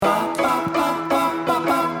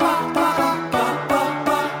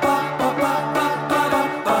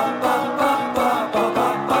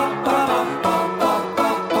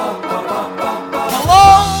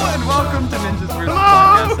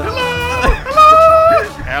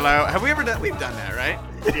Hello. Have we ever done? We've done that, right?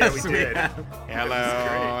 Yeah, we did. Hello.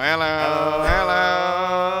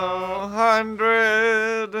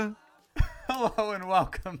 100. Hello and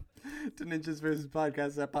welcome to Ninjas vs.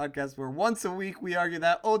 Podcast, that podcast where once a week we argue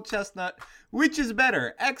that old chestnut, which is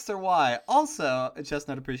better, X or Y. Also, a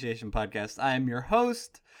chestnut appreciation podcast. I am your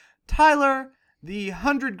host, Tyler, the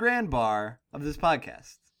 100 grand bar of this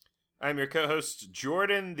podcast. I'm your co-host,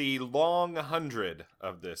 Jordan, the long 100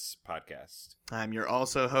 of this podcast. I'm your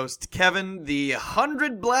also host, Kevin, the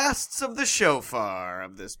 100 blasts of the shofar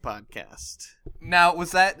of this podcast. Now,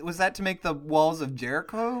 was that to make the walls of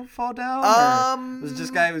Jericho fall down? Or was this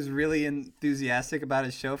guy who was really enthusiastic about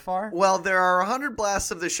his shofar? Well, there are 100 blasts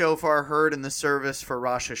of the shofar heard in the service for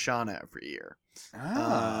Rosh Hashanah every year.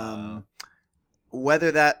 Oh.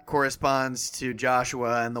 Whether that corresponds to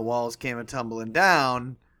Joshua and the walls came a-tumbling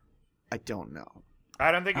down, I don't know.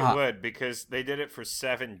 I don't think it would, because they did it for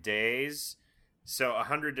 7 days. So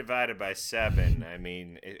 100 divided by 7, I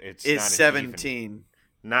mean, it's not 17.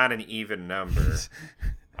 Not an even number.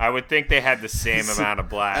 I would think they had the same amount of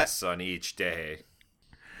blasts on each day.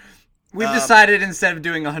 We've decided instead of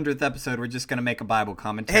doing a 100th episode, we're just going to make a Bible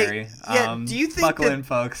commentary. Hey, do you think buckle in,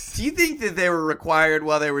 folks. Do you think that they were required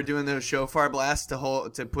while they were doing those shofar blasts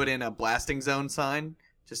to put in a blasting zone sign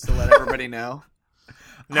just to let everybody know?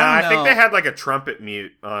 No, I think they had like a trumpet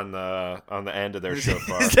mute on the end of their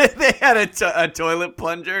shofar. They had a toilet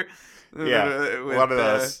plunger. Yeah, one of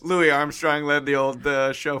those. Louis Armstrong led the old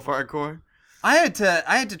shofar corps. I had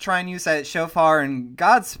to try and use that shofar in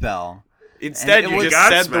Godspell. Instead, you just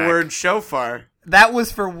said the word shofar. That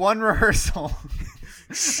was for one rehearsal.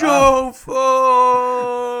 Shofar.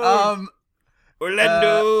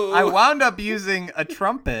 Orlando. I wound up using a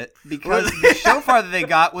trumpet because the shofar that they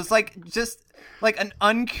got was just like an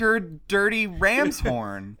uncured, dirty ram's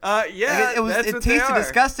horn. Yeah, it tasted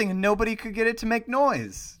disgusting, and nobody could get it to make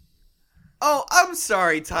noise. Oh, I'm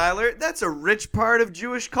sorry, Tyler. That's a rich part of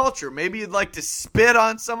Jewish culture. Maybe you'd like to spit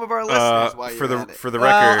on some of our listeners while you're at it. For the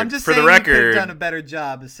record, I'm just saying you could have done a better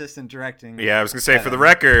job assistant directing. Yeah, I was going to say, for the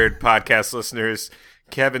record, podcast listeners,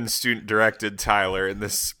 Kevin student directed Tyler in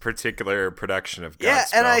this particular production of Godspell. Yeah,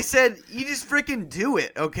 and I said, you just freaking do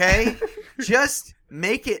it, okay? Just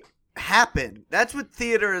make it happen. That's what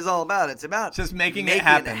theater is all about. It's about just making it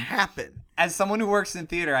happen. As someone who works in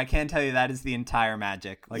theater, I can tell you that is the entire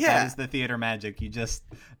magic. That is the theater magic. You just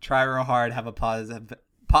try real hard, have a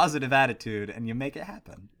positive attitude, and you make it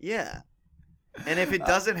happen. Yeah. And if it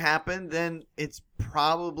doesn't happen, then it's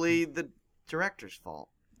probably the director's fault.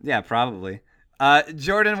 Yeah, probably.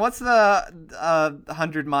 Jordan, what's the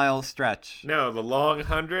 100-mile stretch? No, the long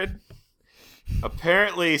 100.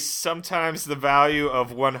 Apparently, sometimes the value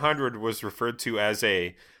of 100 was referred to as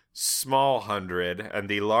a small 100, and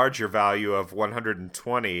the larger value of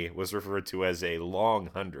 120 was referred to as a long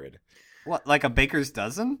 100. What, like a baker's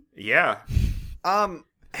dozen? Yeah.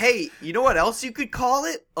 Hey, you know what else you could call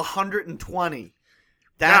it? 120.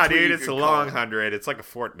 Nah, dude, it's a long 100. It's like a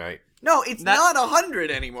fortnight. No, it's not 100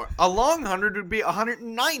 anymore. A long 100 would be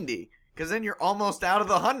 190, because then you're almost out of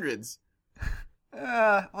the hundreds.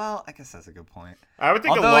 Well, I guess that's a good point. I would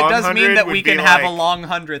think although a long 100 it does mean that we can have like, a long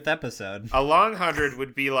 100th episode. A long 100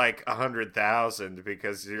 would be like 100,000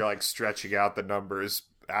 because you're like stretching out the numbers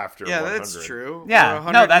after 100. Yeah, that's true.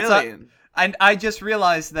 Yeah, no, that's and I just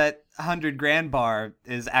realized that 100 grand bar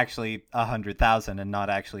is actually 100,000 and not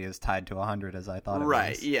actually as tied to 100 as I thought it was.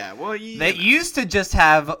 Right, yeah. Well, they used to just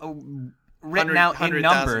have written out in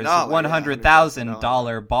numbers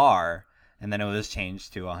 $100,000 bar. And then it was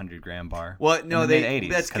changed to 100 grand bar. Well, no,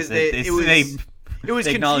 that's because it was they acknowledged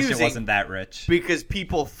confusing. It wasn't that rich because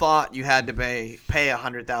people thought you had to pay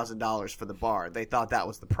 $100,000 for the bar. They thought that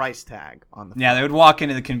was the price tag on the. Yeah, they would walk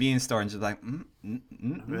into the convenience store and just like,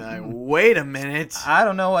 wait a minute. I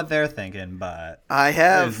don't know what they're thinking, but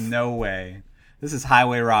there's no way. This is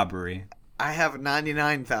highway robbery. I have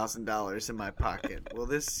 $99,000 in my pocket.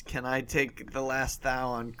 Can I take the last thou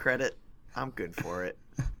on credit? I'm good for it.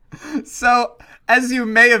 So, as you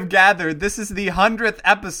may have gathered, this is the 100th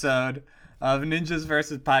episode of Ninjas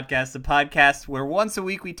vs. Podcast, a podcast where once a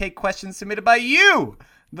week we take questions submitted by you,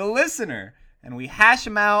 the listener, and we hash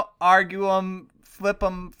them out, argue them, flip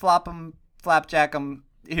them, flop them, flapjack them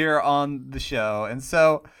here on the show. And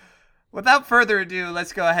so, without further ado,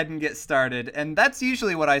 let's go ahead and get started. And that's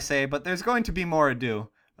usually what I say, but there's going to be more ado,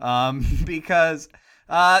 because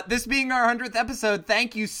this being our 100th episode,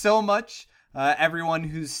 thank you so much. Everyone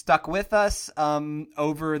who's stuck with us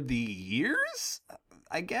over the years,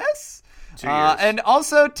 I guess. 2 years. And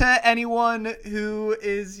also to anyone who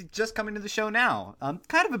is just coming to the show now.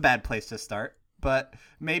 Kind of a bad place to start. but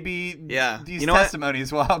maybe Yeah. these You know what?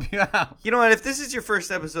 testimonies will help you out. You know what? If this is your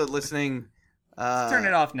first episode listening, Turn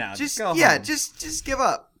it off now. Just go yeah, home. just give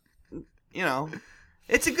up. You know,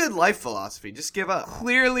 it's a good life philosophy. Just give up.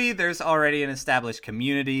 Clearly, there's already an established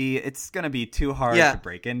community. It's gonna be too hard Yeah. to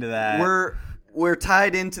break into that. We're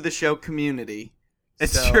tied into the show Community.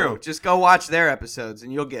 It's So true. Just go watch their episodes,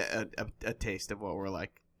 and you'll get a taste of what we're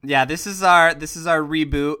like. Yeah, this is our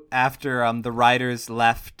reboot after the writers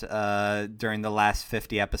left during the last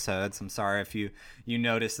 50 episodes. I'm sorry if you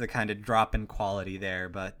noticed the kind of drop in quality there,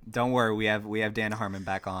 but don't worry, we have Dan Harmon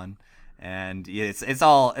back on, and it's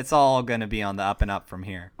all going to be on the up and up from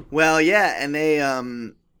here. Well, yeah, and they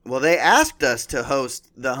asked us to host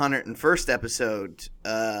the 101st episode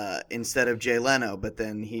instead of Jay Leno, but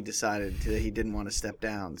then he decided he didn't want to step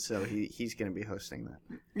down, so he's going to be hosting that.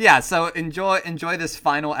 Yeah, so enjoy this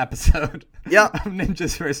final episode. Yep. Of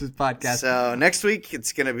Ninjas versus Podcast. So next week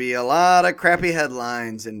it's going to be a lot of crappy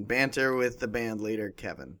headlines and banter with the band leader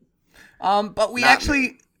Kevin. But we Not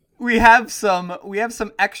actually we have some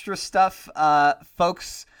extra stuff.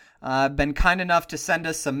 Folks been kind enough to send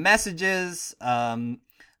us some messages,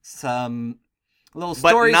 some little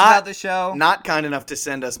stories about the show. Not kind enough to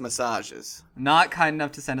send us massages. Not kind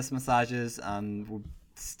enough to send us massages. We're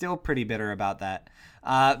still pretty bitter about that.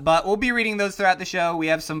 But we'll be reading those throughout the show. We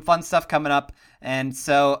have some fun stuff coming up. And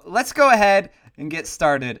so let's go ahead and get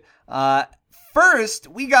started. First,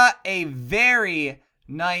 we got a very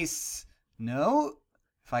nice note.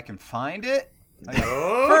 If I can find it.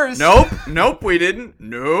 First, Nope, we didn't.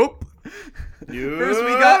 Nope. First,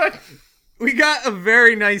 we got a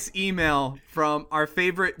very nice email from our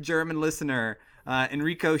favorite German listener,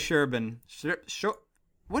 Enrico Scherben.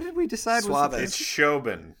 What did we decide? Suave. It's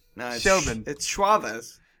Schoben. No, it's Schoben. It's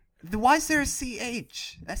Schwabes. Why is there a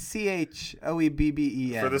CH? That's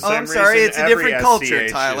CHOEBBEN. For the Oh, same I'm sorry, reason it's a every different culture,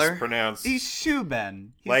 SCH Tyler. Is pronounced He's Schuben.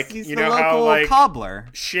 Like, he's you the know how, local like- cobbler.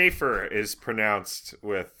 Schaefer is pronounced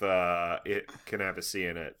with it can have a C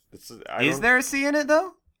in it. Is there a C in it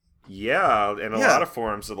though? Yeah, in a Yeah. lot of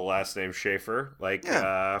forms of the last name Schaefer, like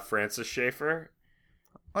Francis Schaefer,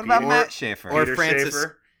 What about Peter- Matt Schaefer? Or Peter Francis-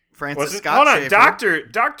 Schaefer. Francis Was it? Scott Hold on, Schaefer.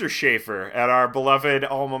 Dr. Schaefer at our beloved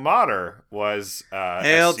alma mater was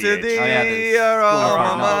Hail to SCH. thee, Oh, yeah, the our school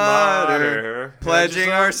alma of mater, pledging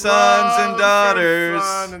our sons and daughters.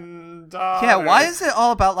 Yeah, why is it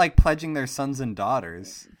all about like pledging their sons and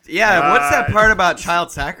daughters? Yeah, what's that part about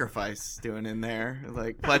child sacrifice doing in there?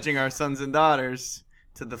 Like pledging our sons and daughters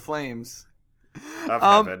to the flames. of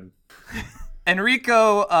heaven?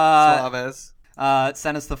 Enrico Suaves.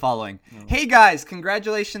 sent us the following. Hey guys,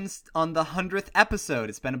 congratulations on the 100th episode.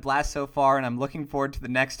 It's been a blast so far, and I'm looking forward to the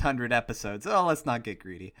next 100 episodes. Oh, let's not get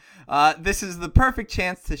greedy. This is the perfect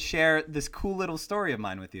chance to share this cool little story of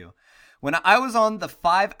mine with you. When I was on the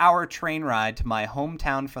 5-hour train ride to my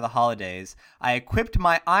hometown for the holidays, I equipped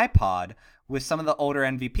my iPod with some of the older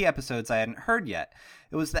MVP episodes I hadn't heard yet.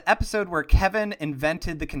 It was the episode where Kevin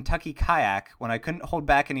invented the Kentucky kayak when I couldn't hold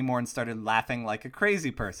back anymore and started laughing like a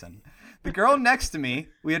crazy person. The girl next to me,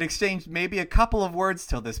 we had exchanged maybe a couple of words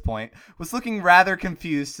till this point, was looking rather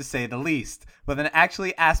confused to say the least, but then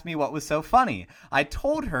actually asked me what was so funny. I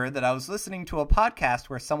told her that I was listening to a podcast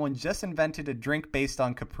where someone just invented a drink based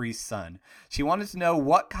on Capri Sun. She wanted to know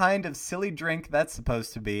what kind of silly drink that's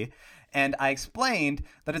supposed to be, and I explained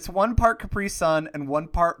that it's 1 part Capri Sun and 1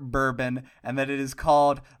 part bourbon, and that it is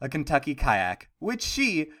called a Kentucky kayak, which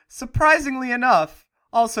she, surprisingly enough,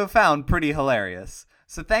 also found pretty hilarious.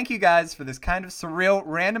 So thank you guys for this kind of surreal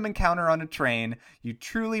random encounter on a train. You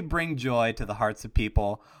truly bring joy to the hearts of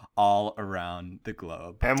people all around the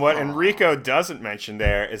globe. And what Enrico doesn't mention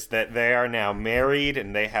there is that they are now married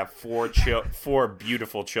and they have 4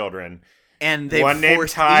 beautiful children. And they One named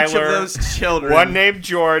forced each Tyler, of those children. One named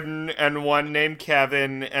Jordan, and one named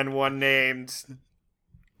Kevin, and one named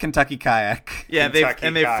Kentucky kayak. Yeah, Kentucky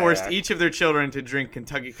they forced kayak. each of their children to drink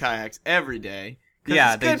Kentucky kayaks every day. 'Cause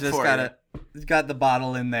Yeah, it's they good just for got the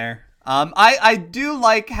bottle in there. I do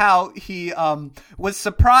like how he was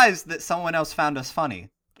surprised that someone else found us funny.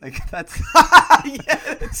 Like that's you.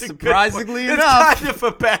 Yeah, that's a good Surprisingly point. enough. It's kind of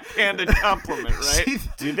a backhanded compliment, right?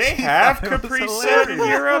 Do they have thought it was Capri Sun in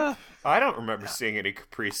hilarious. Europe? I don't remember seeing any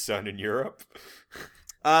Capri Sun in Europe.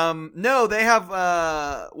 No, they have.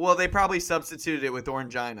 Well, they probably substituted it with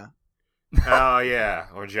Orangina. Oh yeah,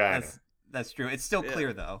 Orangina. That's true. It's still Yeah.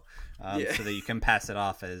 clear though, Yeah. so that you can pass it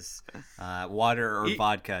off as water or E-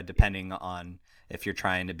 vodka, depending on if you're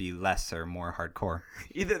trying to be less or more hardcore.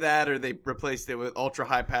 Either that, or they replaced it with ultra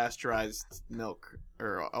high pasteurized milk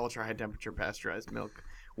or ultra high temperature pasteurized milk,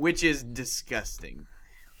 which is disgusting.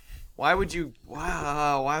 Why would you?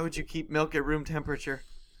 Wow, why would you keep milk at room temperature?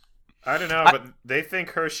 I don't know, but they think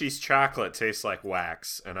Hershey's chocolate tastes like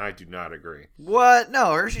wax, and I do not agree. What?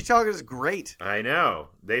 No, Hershey chocolate is great. I know.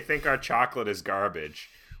 They think our chocolate is garbage.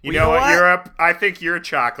 You Well, know you know what, what? Europe? I think your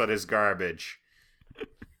chocolate is garbage.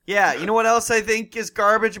 Yeah, you know what else I think is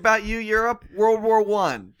garbage about you, Europe? World War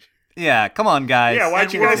One. Yeah, come on, guys. Yeah, why'd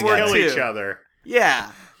And you guys World War kill II. each other?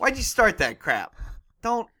 Yeah, why'd you start that crap?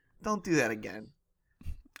 Don't do that again.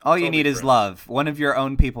 All you Totally need is friends. love. One of your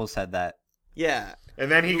own people said that. Yeah. And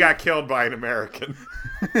then he got killed by an American.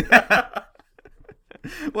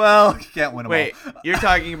 Well, you can't win them Wait, all. you're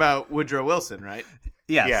talking about Woodrow Wilson, right?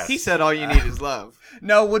 Yes. Yes. He said all you need is love.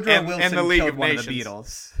 No, Woodrow And- Wilson and the League killed of one of Nations. the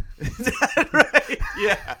Beatles. Is that right?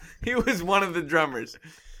 Yeah, he was one of the drummers.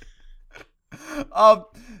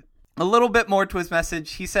 A little bit more to his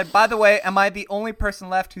message. He said, by the way, am I the only person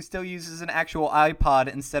left who still uses an actual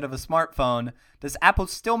iPod instead of a smartphone? Does Apple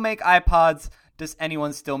still make iPods? Does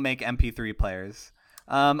anyone still make MP3 players?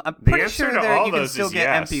 I'm The pretty answer sure to that all you can those still is get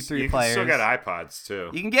yes. MP3 you players. can still get iPods, too.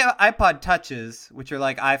 You can get iPod Touches, which are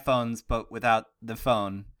like iPhones, but without the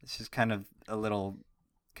phone. It's just kind of a little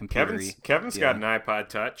computery. Kevin's deal. got an iPod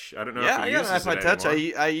Touch. I don't know Yeah, if I he got an uses iPod it Touch.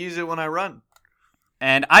 anymore. I use it when I run.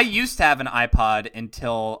 And I used to have an iPod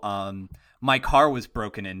until my car was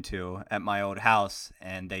broken into at my old house,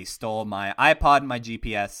 and they stole my iPod, my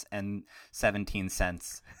GPS, and 17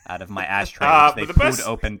 cents out of my ashtray, which they but the pulled best-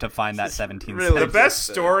 open to find that 17 really The cents. best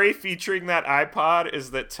story featuring that iPod is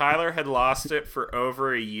that Tyler had lost it for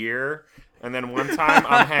over a year, and then one time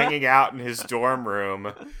I'm hanging out in his dorm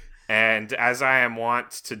room, and as I am wont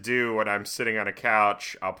to do when I'm sitting on a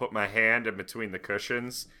couch, I'll put my hand in between the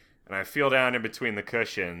cushions, and I feel down in between the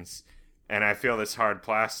cushions, and I feel this hard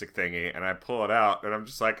plastic thingy, and I pull it out, and I'm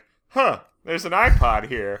just like, huh, there's an iPod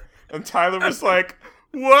here. And Tyler was like,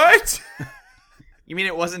 what? You mean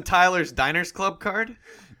it wasn't Tyler's Diners Club card?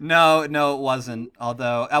 No, it wasn't.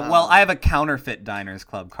 Although, well, I have a counterfeit Diners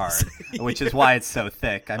Club card, which is why it's so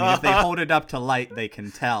thick. I mean, if they hold it up to light, they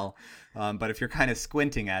can tell. But if you're kind of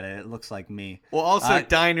squinting at it, it looks like me. Well, also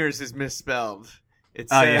Diners is misspelled. It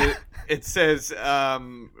Oh, says yeah. it says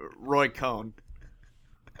Roy Cohn.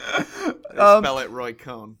 Spell it Roy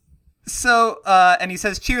Cohn. So, and he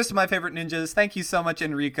says, cheers to my favorite ninjas. Thank you so much,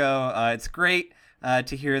 Enrico. It's great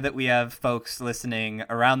to hear that we have folks listening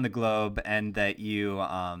around the globe, and that you,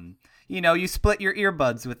 you split your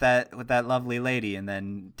earbuds with that lovely lady, and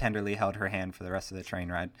then tenderly held her hand for the rest of the train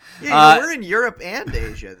ride. Yeah, we're in Europe and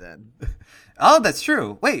Asia then. Oh, that's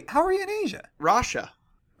true. Wait, how are you in Asia? Russia.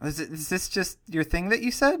 Is this just your thing that you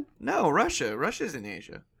said? No, Russia. Russia's in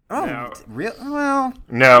Asia. Oh, No. real? Well,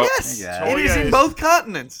 No. Yes, Yeah. it is Tolya in is- both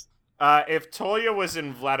continents. If Tolya was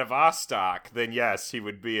in Vladivostok, then yes, he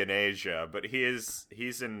would be in Asia. But he's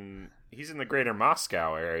in the greater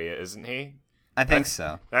Moscow area, isn't he? I think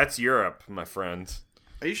so. That's Europe, my friend.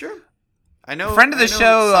 Are you sure? I know. Friend of the I know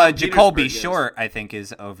show, St. Jacoby Petersburg is. Short, I think,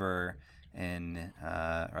 is over in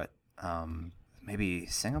maybe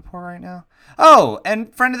Singapore right now. Oh,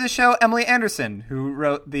 and friend of the show, Emily Anderson, who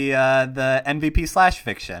wrote the MVP slash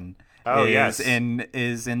fiction. Oh, is yes.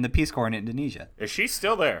 is in the Peace Corps in Indonesia. Is she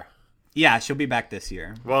still there? Yeah, she'll be back this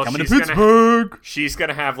year. Well, coming to she's gonna- Pittsburgh. She's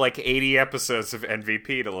gonna have like 80 episodes of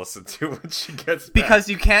MVP to listen to when she gets back. Because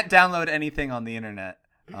you can't download anything on the internet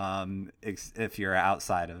if you're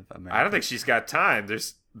outside of America. I don't think she's got time. Have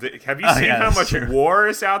you Oh, seen yeah, how that's much true. war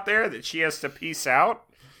is out there that she has to piece out?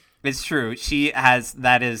 It's true.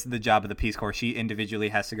 That is the job of the Peace Corps. She individually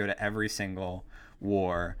has to go to every single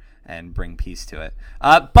war and bring peace to it.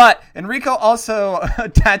 But Enrico also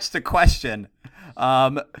attached a question.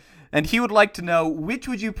 And he would like to know, which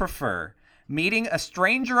would you prefer? Meeting a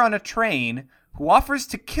stranger on a train who offers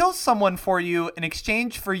to kill someone for you in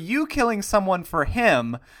exchange for you killing someone for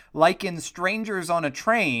him, like in Strangers on a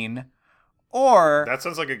Train, or... That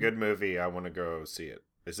sounds like a good movie. I want to go see it.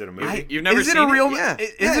 Is it a movie? You've never Is it seen a real? it? Yeah.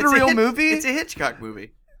 Is Yeah, it a it's real movie? It's a Hitchcock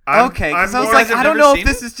movie. Okay, because I was more- like, I've I don't never know if seen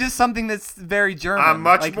this it? is just something that's very German. I'm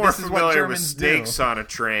much Like, more this is what familiar with Germans Snakes do. on a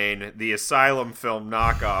Train, the Asylum film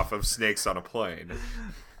knockoff of Snakes on a Plane.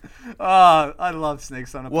 Oh, I love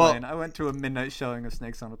Snakes on a Well- Plane. I went to a midnight showing of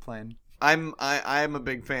Snakes on a Plane. I'm a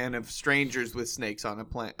big fan of Strangers with Snakes on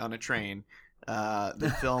a Train,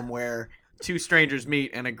 the film where two strangers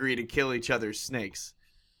meet and agree to kill each other's snakes.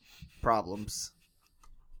 Problems.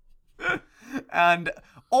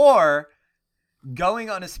 Or going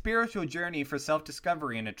on a spiritual journey for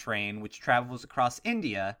self-discovery in a train which travels across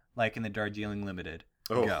India, like in the Darjeeling Limited.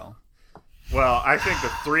 Oh. Go. Well, I think the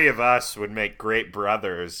three of us would make great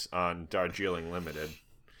brothers on Darjeeling Limited.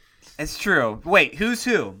 It's true. Wait, who's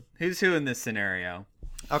who? Who's who in this scenario?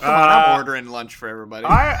 Oh, come on, I'm ordering lunch for everybody.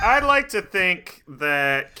 I'd like to think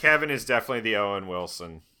that Kevin is definitely the Owen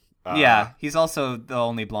Wilson. Yeah, he's also the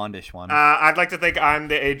only blondish one. I'd like to think I'm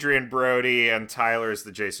the Adrian Brody and Tyler's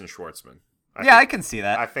the Jason Schwartzman. I can see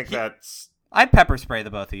that. I think that's... I'd pepper spray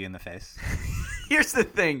the both of you in the face. Here's the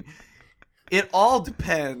thing. It all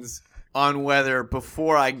depends on whether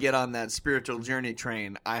before I get on that spiritual journey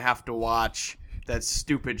train, I have to watch that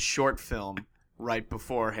stupid short film right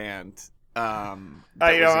beforehand. you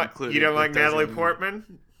don't like Natalie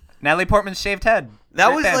Portman? Natalie Portman's shaved head. That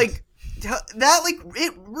Great was band.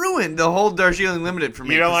 it ruined the whole Darjeeling Limited for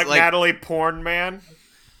me. You don't like Natalie Porn Man?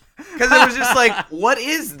 Because it was just like, what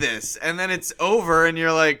is this? And then it's over, and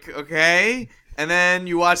you're like, okay. And then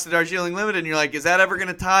you watch the Darjeeling Limited, and you're like, is that ever going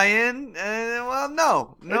to tie in? Well,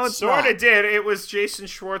 no. No, it's not. It sort of did. It was Jason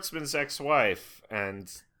Schwartzman's ex-wife,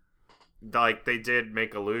 and like they did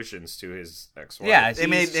make allusions to his ex-wife. Yeah, They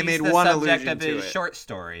made she's one the allusion subject of to his it. short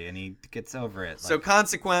story, and he gets over it. So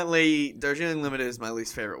consequently, Darjeeling Limited is my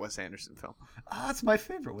least favorite Wes Anderson film. That's my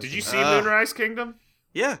favorite. Did you see Moonrise Kingdom?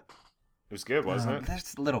 Yeah. It was good, wasn't it?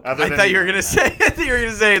 That's a little. Other I than- thought you were gonna say.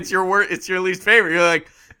 It's your least favorite. You're like,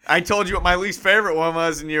 I told you what my least favorite one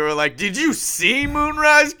was, and you were like, did you see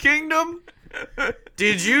Moonrise Kingdom?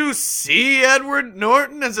 Did you see Edward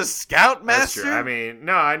Norton as a That's scoutmaster? true. I mean,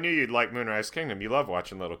 no, I knew you'd like Moonrise Kingdom. You love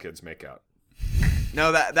watching little kids make out.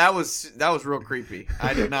 No, that was real creepy.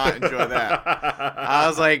 I did not enjoy that. I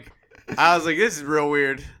was like, this is real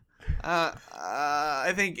weird.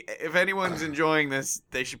 I think if anyone's enjoying this,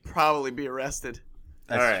 they should probably be arrested.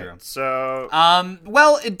 That's All right, true. so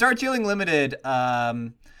Well, in Darjeeling Limited,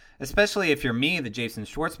 especially if you're me, the Jason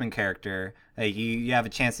Schwartzman character, you have a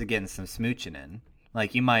chance of getting some smooching in.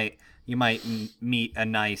 Like you might meet a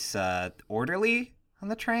nice orderly on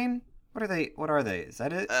the train. What are they? Is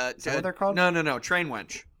that it? Is that what they're called? No. Train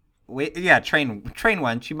wench. Wait, yeah, train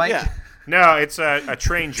wench. You might. Yeah. no, it's a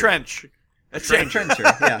train Trench. A Trencher.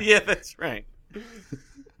 Yeah. Yeah, that's right.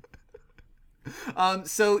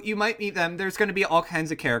 So you might meet them. There's going to be all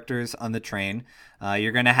kinds of characters on the train.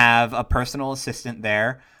 You're going to have a personal assistant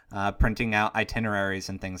there, printing out itineraries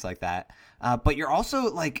and things like that. But you're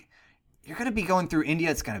also you're going to be going through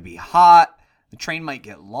India. It's going to be hot. The train might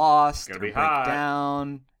get lost or break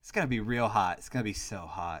down. It's going to be real hot. It's going to be so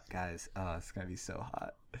hot, guys. Oh, it's going to be so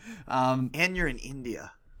hot. And you're in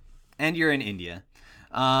India.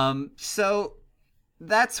 So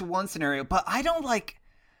that's one scenario, but I don't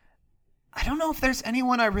know if there's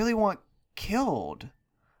anyone I really want killed.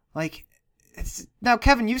 Now,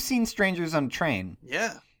 Kevin, you've seen Strangers on a Train.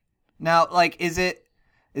 Yeah. Now, is it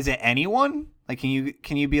anyone? Can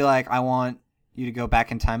you be like, I want you to go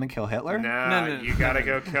back in time and kill Hitler? No, you gotta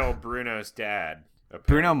go kill Bruno's dad. Apparently.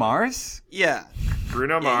 Bruno Mars? Yeah.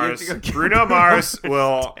 Bruno Yeah, you have Mars. to go kill Bruno Mars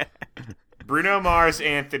will. Bruno Mars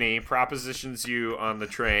Anthony propositions you on the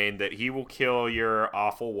train that he will kill your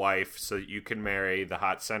awful wife so that you can marry the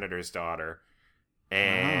hot senator's daughter.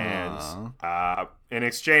 And in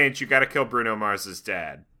exchange, you got to kill Bruno Mars's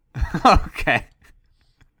dad. Okay.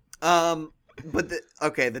 But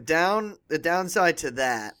the downside to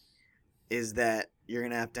that is that you're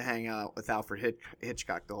gonna have to hang out with Alfred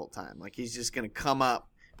Hitchcock the whole time. He's just gonna come up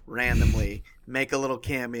randomly, make a little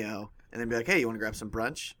cameo, and then be like, "Hey, you want to grab some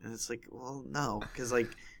brunch?" And it's like, well, no, because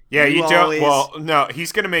Yeah, you don't. always... Well, no,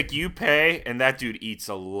 he's gonna make you pay, and that dude eats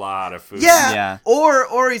a lot of food. Yeah.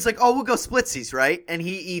 Or he's like, "Oh, we'll go splitsies, right?" And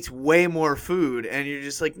he eats way more food, and you're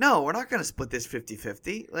just like, "No, we're not gonna split this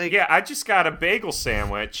 50-50." Yeah, I just got a bagel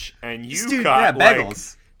sandwich, and you dude- got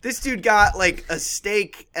bagels. This dude got a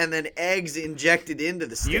steak and then eggs injected into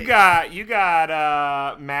the steak. You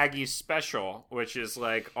got Maggie's special, which is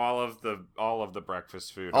all of the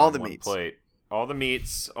breakfast food All on the one meats. plate. All the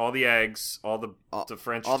meats, all the eggs, all the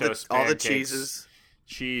French all toast, all the pancakes, cheeses.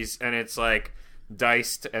 cheese, and it's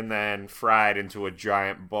diced and then fried into a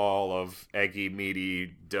giant ball of eggy,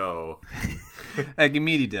 meaty dough. Eggy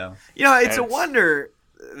meaty dough. It's a And- wonder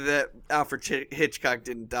that Alfred Hitchcock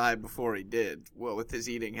didn't die before he did. Well, with his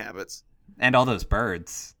eating habits, And all those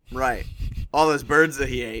birds. right? All those birds that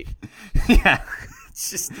he ate. Yeah.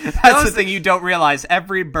 It's just That's the thing you don't realize.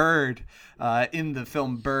 Every bird in the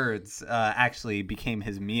film Birds actually became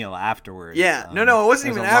his meal afterwards. Yeah. No, it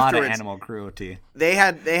wasn't there's even a lot afterwards. of animal cruelty. They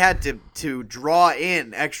had to draw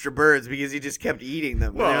in extra birds because he just kept eating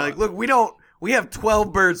them. And they're Well- like, look, we have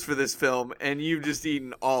 12 birds for this film, and you've just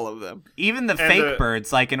eaten all of them. Even the And fake the-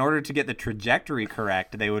 birds, in order to get the trajectory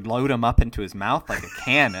correct, they would load them up into his mouth like a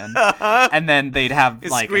cannon, and then they'd have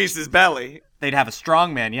It squeezed his belly. they'd have a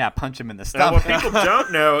strongman, punch him in the Now, what stomach. people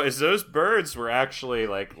don't know is those birds were actually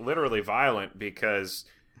literally violent because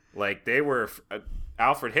they were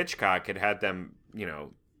Alfred Hitchcock had them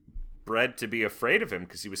bred to be afraid of him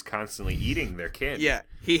because he was constantly eating their kin. Yeah,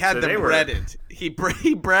 he had So they them were- breaded. He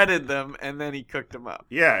breaded them, and then he cooked them up.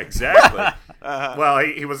 Yeah, exactly. Well,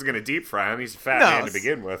 he wasn't going to deep fry him. He's a fat No, man to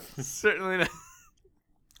begin with. Certainly not.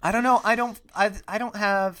 I don't know. I don't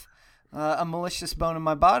have a malicious bone in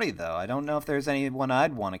my body, though. I don't know if there's anyone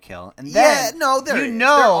I'd want to kill. And then, there you is.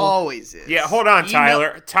 know, There always is. Yeah, hold on, You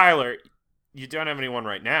Tyler. Tyler, you don't have anyone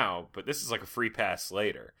right now, but this is like a free pass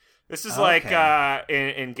later. This is like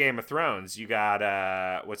in Game of Thrones. You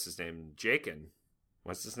got what's his name? Jaken.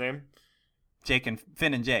 What's his name? Jake and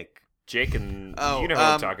Finn and Jake. Jaken. Oh, you know who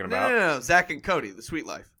I'm talking about. No. Zach and Cody, The Sweet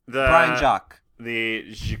Life. The Brian Jock. The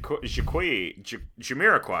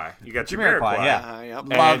Jamiroquai. You got Jamiroquai, Jamiroquai. yeah. Yep.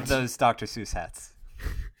 Love And- those Dr. Seuss hats.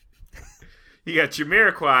 You got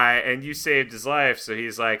Jamiroquai, and you saved his life, so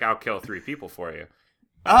he's like, "I'll kill 3 people for you."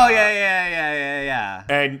 Oh yeah.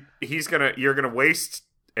 And you're gonna waste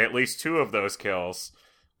at least 2 of those kills,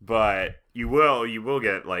 but you will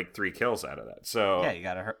get like 3 kills out of that. So Yeah, you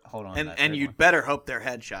gotta hold on. to that And third you'd one. better hope they're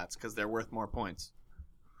headshots because they're worth more points.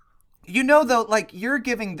 You know, though, like, you're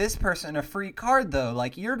giving this person a free card, though.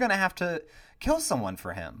 Like, you're going to have to kill someone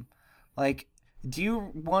for him. Like, do you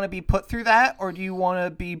want to be put through that, or do you want to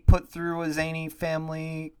be put through a zany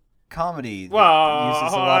family comedy that well, uses a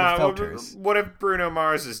hold lot on. of filters? What if Bruno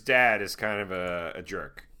Mars's dad is kind of a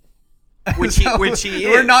jerk? Which he We're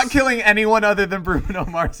is. not killing anyone other than Bruno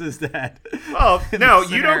Mars's dad. Well, in no, this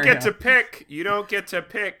you don't get scenario. to pick. You don't get to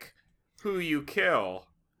pick who you kill.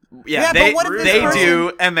 Yeah, they, but what if this they person-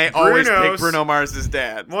 do, and they always pick Bruno's- Bruno Mars's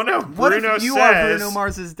dad. Well, no, What Bruno if you says, are Bruno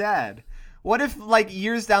Mars's dad? What if, like,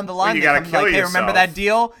 years down the line, you they gotta come kill like, hey, remember yourself. that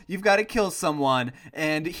deal? You've got to kill someone,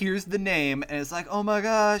 and here's the name, and it's like, oh my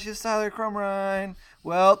gosh, it's Tyler Crumrine.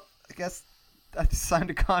 Well, I guess I just signed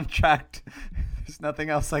a contract. There's nothing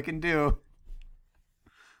else I can do.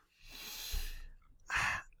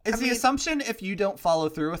 Is the assumption if you don't follow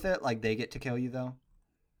through with it, like, they get to kill you, though?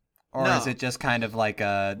 Or No. is it just kind of like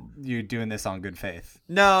you're doing this on good faith?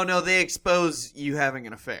 No, they expose you having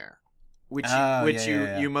an affair, which Oh,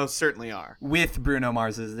 yeah. you most certainly are. With Bruno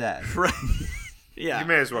Mars's dad. Right? Yeah. You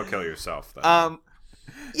may as well kill yourself, though.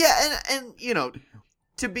 Yeah, and you know,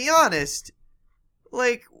 to be honest,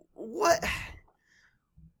 like what?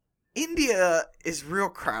 India is real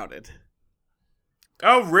crowded,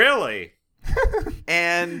 Oh, really?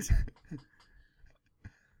 and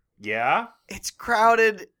Yeah? it's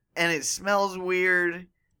crowded, and it smells weird.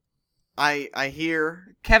 I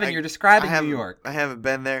hear. Kevin, you're describing I haven't- New York. I haven't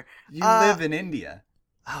been there. You live in India.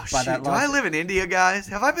 Oh by shoot! that Do I logic. live in India, guys?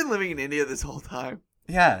 Have I been living in India this whole time?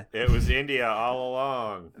 Yeah, It was India all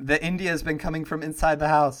along. the India's been coming from inside the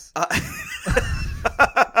house. Uh-huh.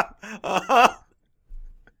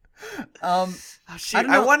 Um, Oh, shoot. I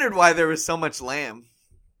don't I know. wondered why there was so much lamb.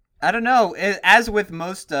 I don't know. As with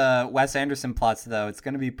most Wes Anderson plots, though, it's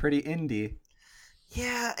going to be pretty indie.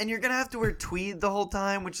 Yeah, and you're gonna have to wear tweed the whole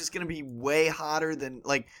time, which is gonna be way hotter than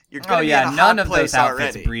like you're Oh gonna be in yeah, a none hot of place those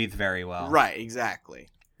outfits already. breathe very well. Right, exactly.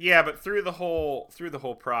 Yeah, but through the whole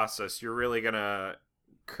process, you're really gonna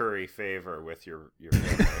curry favor with your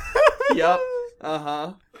family. Yep.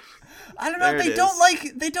 Uh-huh. I don't know. There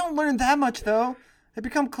it They don't learn that much though. They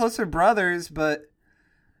become closer brothers, but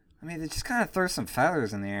I mean, they just kind of throw some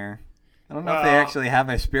feathers in the air. I don't know if they Well, actually have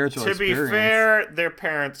a spiritual To be experience. fair, their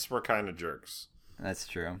parents were kind of jerks. That's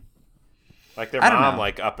true. Like their I don't mom, know.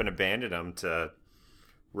 like up and abandoned them to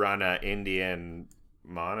run a Indian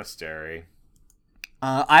monastery.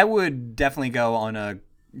 I would definitely go on a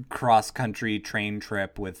cross-country train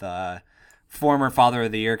trip with former Father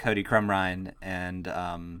of the Year Cody Crumrine and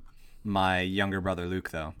my younger brother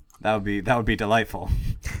Luke. Though that would be delightful.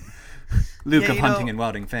 Luke Yeah, of you know- hunting and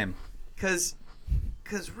welding fame. Because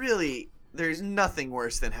really, there's nothing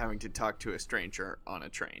worse than having to talk to a stranger on a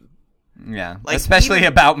train. Yeah, Like, especially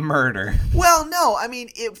even- about murder. Well, no, I mean,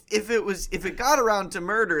 if it got around to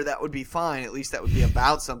murder, that would be fine. At least that would be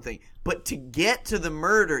about something. But to get to the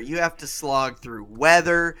murder, you have to slog through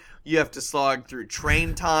weather. You have to slog through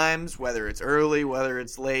train times, whether it's early, whether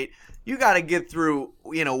it's late. You got to get through,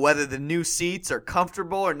 you know, whether the new seats are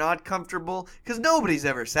comfortable or not comfortable, because nobody's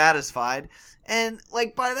ever satisfied. And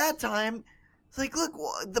like by that time, it's like, look,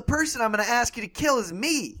 the person I'm going to ask you to kill is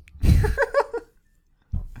me.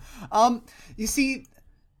 You see,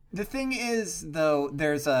 the thing is though,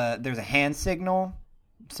 there's a hand signal,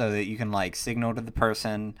 so that you can like signal to the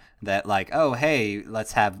person that like, oh hey,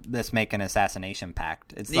 let's make an assassination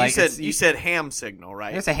pact. It's like You said ham signal,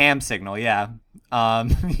 right? It's a ham signal, yeah.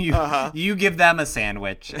 You give them a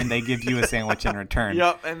sandwich, and they give you a sandwich in return.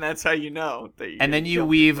 Yep, and that's how you know that. And then you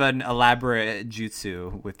weave an elaborate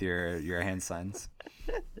jutsu with your hand signs.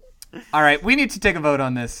 All right, we need to take a vote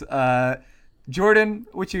on this. Jordan,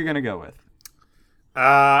 which are you gonna go with?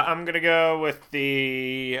 I'm gonna go with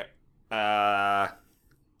the. I'm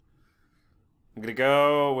gonna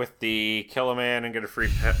go with the kill a man and get a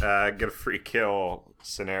free kill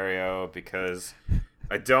scenario because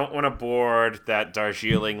I don't want to board that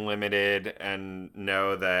Darjeeling Limited and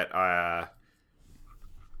know that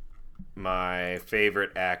my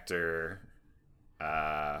favorite actor.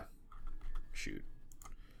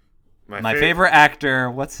 My favorite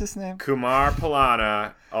actor, what's his name? Kumar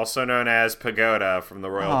Pallana, also known as Pagoda from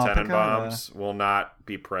the Royal Tenenbaums, will not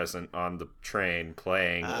be present on the train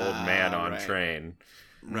playing Old Man on Train.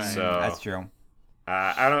 Right. So That's true.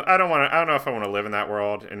 I don't know if I want to live in that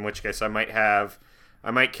world. In which case, I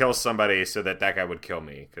might kill somebody so that guy would kill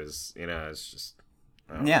me because it's just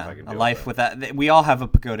I don't know if I can a deal life with with that. We all have a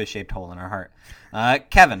pagoda-shaped hole in our heart.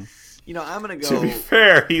 Kevin. I'm gonna go. To be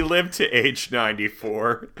fair, he lived to age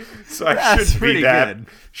 94, so I That's pretty good.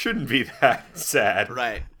 Shouldn't be that sad.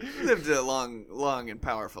 Right. He lived a long and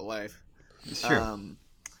powerful life. Sure. I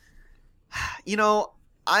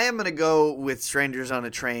am gonna go with Strangers on a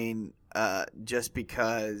Train, just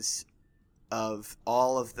because of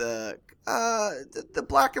all of the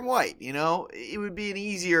black and white. It would be an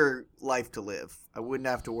easier life to live. I wouldn't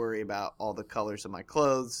have to worry about all the colors of my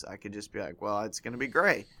clothes. I could just be like, well, it's gonna be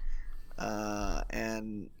gray.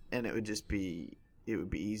 And it would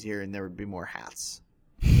be easier, and there would be more hats.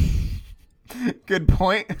 Good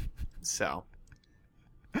point. So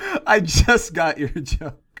I just got your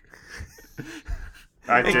joke.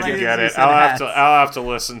 I didn't Like, get you it. said I'll hats. have to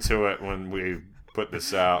listen to it when we put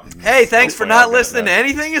this out. Hey, thanks for Hopefully I'll not get listening to that.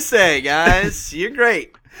 anything you say, guys. You're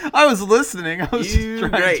great. I was listening. I was You just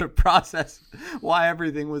trying great. to process why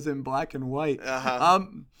everything was in black and white. Uh-huh.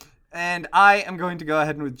 And I am going to go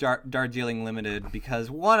ahead with Darjeeling Limited because,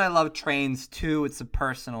 one, I love trains. Two, it's a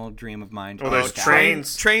personal dream of mine. to Well, go there's down.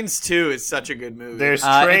 trains. Trains 2 is such a good movie. There's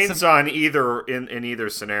It's trains on either in either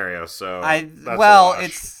scenario, so that's a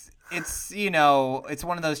wash. It's it's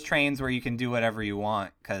one of those trains where you can do whatever you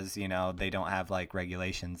want because they don't have like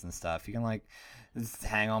regulations and stuff. You can just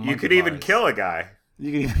hang on. You monkey could even bars. kill a guy.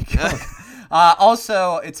 You can even kill.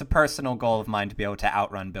 Also, it's a personal goal of mine to be able to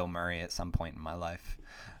outrun Bill Murray at some point in my life,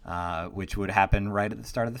 which would happen right at the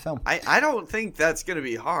start of the film. I don't think that's going to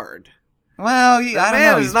be hard. Well, The I don't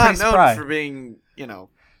man know. is He's not pretty known spry. for being,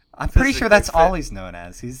 I'm pretty sure that's physically all fit. he's known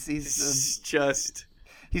as. It's just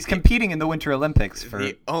He's competing in the Winter Olympics for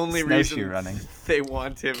the only snowshoe reason running. they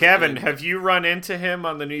want him. Kevin, in. have you run into him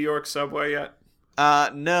on the New York subway yet?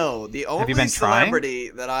 No. The only you been trying? celebrity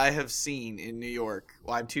that I have seen in New York,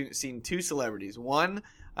 I've seen two celebrities. One,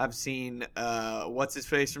 I've seen what's his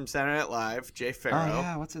face from Saturday Night Live, Jay Oh Farrow.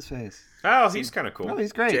 yeah, what's his face? Oh, he's kind of cool. Oh,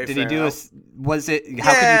 he's great. Jay Did he do Farrow. Was it?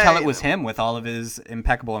 How could you Yeah, tell it you was know. him with all of his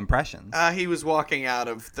impeccable impressions? He was walking out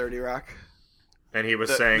of 30 Rock, And he was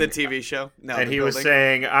the saying, TV show. No, and the he was building.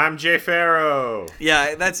 saying, "I'm Jay Farrow."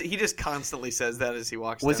 Yeah, he just constantly says that as he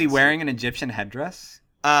walks. Was down he the wearing an Egyptian headdress? street.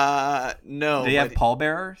 No. Did he have but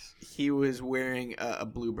pallbearers? he was wearing a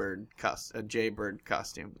jaybird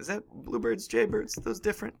costume. Is that bluebirds, jaybirds? Those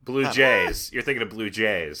different? Blue Uh, Jays. You're thinking of Blue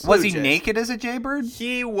Jays. Was he Jays. naked as a jaybird?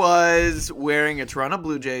 He was wearing a Toronto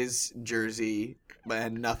Blue Jays jersey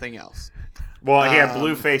and nothing else. Well, he had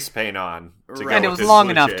blue face paint on. to go Right. And it with was his long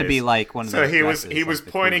Blue enough to Jays. be like one of So those. he was dresses, like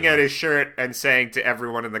the pointing Cougar. at his shirt and saying to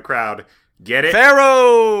everyone in the crowd, "Get it?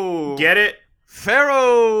 Pharaoh! Get it?"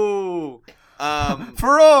 Pharaoh!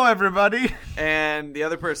 Furrow, everybody. And the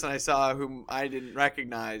other person I saw whom I didn't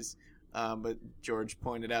recognize, but George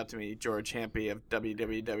pointed out to me, George Hampy of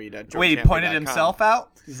www.georgehampy.com. Wait, he pointed himself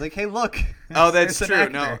out? He's like, hey, look. Oh, that's there's an true.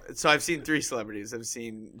 No, actor. so I've seen three celebrities. I've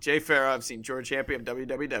seen Jay Farrow. I've seen George Hampy of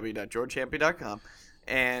www.georgehampy.com.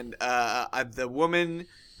 And the woman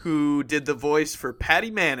who did the voice for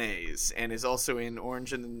Patty Mayonnaise and is also in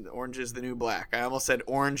Orange is the New Black. I almost said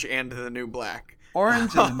Orange and the New Black.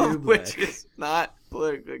 Orange and the New Black. Which is not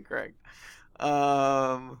politically correct.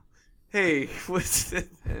 Hey, what's it?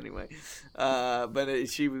 Anyway, but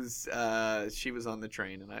she was on the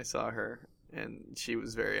train and I saw her and she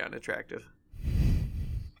was very unattractive.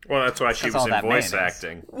 Well, that's why she That's was all in that voice mayonnaise.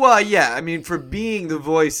 acting. Well, yeah, I mean, for being the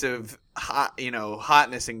voice of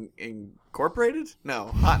Hotness Incorporated? No,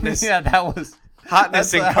 Hotness. Yeah, that was.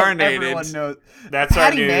 Hotness that's how Incarnated. Everyone knows. That's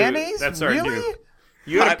Patty our new. mayonnaise? That's our Really? new.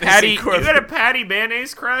 You had a Hotness Patty. You Incorporated. had a Patty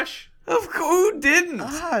mayonnaise crush. Of course, who didn't?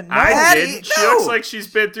 Ah, no. I Patty, did. She no. looks like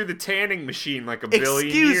she's been through the tanning machine like a billion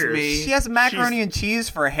Excuse years. me. She has macaroni and cheese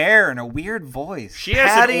for hair and a weird voice. She has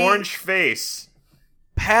Patty- an orange face.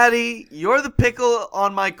 Patty, you're the pickle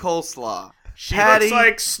on my coleslaw. She Patty, looks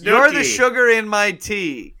like Snooki. you're the sugar in my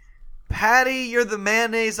tea. Patty, you're the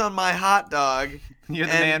mayonnaise on my hot dog. You're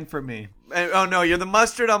the And- man for me. Oh no, you're the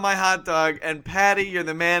mustard on my hot dog, and Patty, you're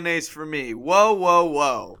the mayonnaise for me. Whoa, whoa,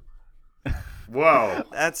 whoa. Whoa.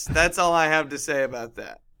 That's all I have to say about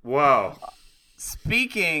that. Whoa.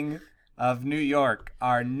 Speaking of New York,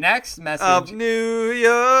 our next message Of New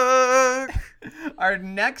York, our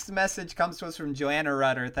next message comes to us from Joanna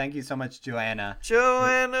Rutter. Thank you so much, Joanna.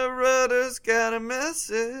 Joanna Rudder's got a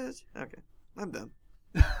message. Okay, I'm done.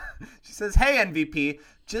 She says, "Hey MVP,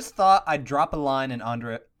 just thought I'd drop a line in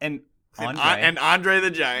Andre." And Andre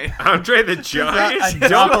the Giant. Andre the Giant? I Don't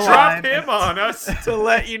drop a drop line. him on us. To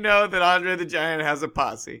let you know that Andre the Giant has a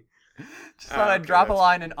posse. Just thought I'd okay, drop a that's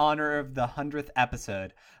line in honor of the 100th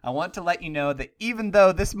episode. I want to let you know that even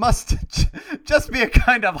though this must just be a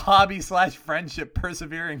kind of hobby/friendship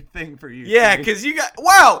persevering thing for you. Yeah, Jimmy. because you got...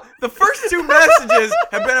 Wow, the first two messages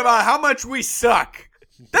have been about how much we suck.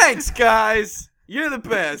 Thanks, guys. You're the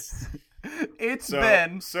best. It's So,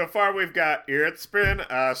 been so far we've got it's been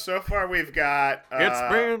It's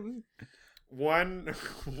been... one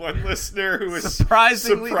listener who is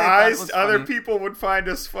Surprisingly, they thought it was surprised other funny. people would find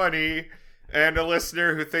us funny, and a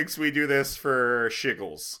listener who thinks we do this for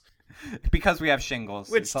shiggles. because we have shingles.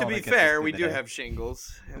 Which, It's to all be that gets us fair, through we the do day. have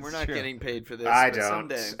shingles, and we're That's not true. getting paid for this. I but don't.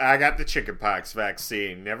 Someday. I got the chickenpox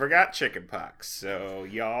vaccine. Never got chickenpox, so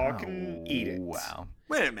y'all can eat it. Wow.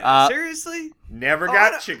 Wait a minute. Seriously? Never Oh, I got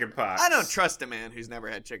don't- chickenpox. I don't trust a man who's never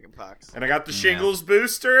had chickenpox. And I got the shingles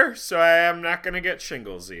booster, so I am not going to get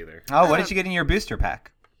shingles either. Oh, what did you get in your booster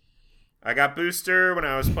pack? I got booster when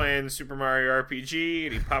I was playing Super Mario RPG,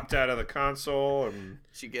 and he popped out of the console, and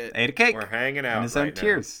Did you get, Ate a cake we're hanging out in his right own now.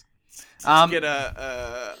 tears. get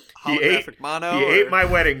a He ate, holographic mono? he or- ate my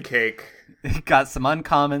wedding cake. Got some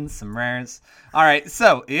uncommons, some rares. All right,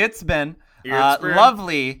 so it's been It's been-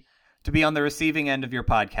 lovely to be on the receiving end of your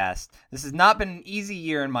podcast. This has not been an easy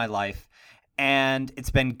year in my life, and it's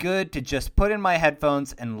been good to just put in my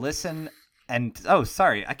headphones and listen. And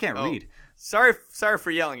sorry, I can't read. Sorry for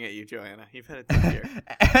yelling at you, Joanna. You've had a tough year.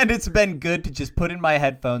 And it's been good to just put in my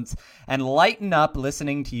headphones and lighten up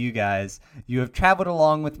listening to you guys. You have traveled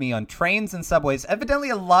along with me on trains and subways. Evidently,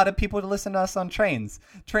 a lot of people listen to us on trains.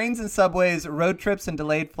 Trains and subways, road trips and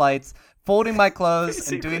delayed flights, folding my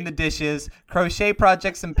clothes and doing the dishes, crochet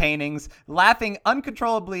projects and paintings, laughing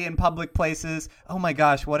uncontrollably in public places. Oh my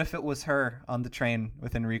gosh, what if it was her on the train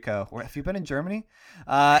with Enrico? Or have you been in Germany?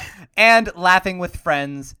 And laughing with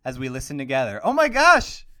friends as we listen together. Oh my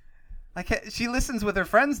gosh! She listens with her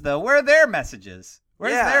friends, though. Where are their messages?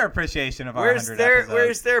 Where's Yeah. their appreciation of our 100 episodes?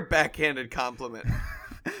 Where's their backhanded compliment?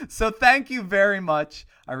 So thank you very much.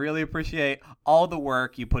 I really appreciate all the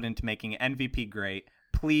work you put into making MVP great.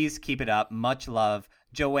 Please keep it up. Much love,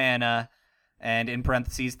 Joanna, and in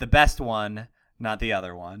parentheses, the best one, not the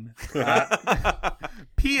other one.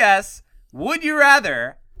 P.S. Would you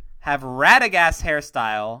rather have Radagast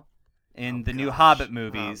hairstyle in the new Hobbit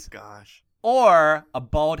movies Oh, gosh. or a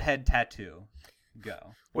bald head tattoo? Go.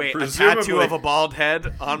 Wait, a Presumably- tattoo of a bald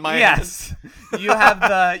head on my head? Yes. You have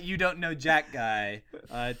the You Don't Know Jack guy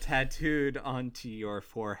tattooed onto your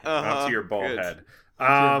forehead. Onto your bald good. head. your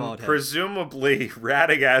bald head. Presumably,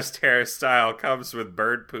 Radagast hairstyle comes with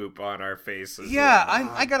bird poop on our faces. Yeah,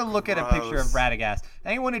 I gotta look at a picture of gross. Radagast.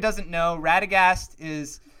 Anyone who doesn't know, Radagast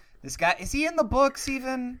is this guy. Is he in the books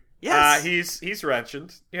even? Yes. He's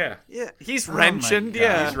wrenching. Yeah. Yeah, he's my wrenching. God.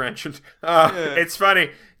 Yeah. He's wrenching. It's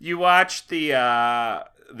funny. You watch the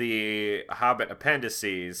Hobbit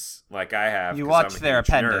appendices, like I have. You 'cause watch I'm a their huge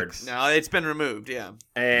nerd. appendix. No, it's been removed. Yeah.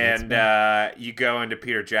 And you go into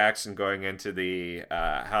Peter Jackson going into the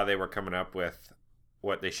how they were coming up with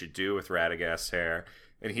what they should do with Radagast's hair,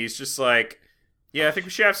 and he's just like, "Yeah, I think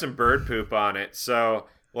we should have some bird poop on it." So,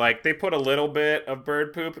 like, they put a little bit of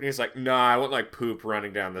bird poop, and he's like, "No, I want like poop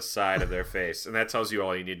running down the side of their face," and that tells you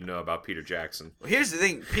all you need to know about Peter Jackson. Well, here's the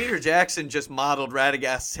thing. Peter Jackson just modeled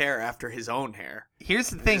Radagast's hair after his own hair. Here's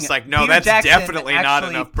the thing. It's like, no, Peter that's Jackson definitely not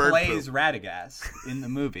actually enough bird plays poop. Radagast in the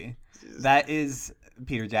movie. That is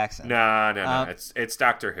Peter Jackson. No, it's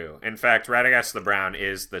Doctor Who. In fact, Radagast the Brown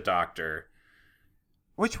is the Doctor.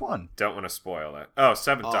 Which one? Don't want to spoil it. Oh,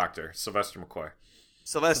 Seventh Doctor, Sylvester McCoy.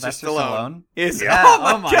 Sylvester Sylvester Stallone is. Yeah.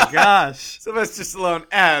 Oh my gosh. Sylvester Stallone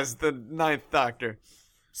as the Ninth Doctor. He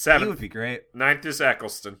Seventh. would be great. Ninth is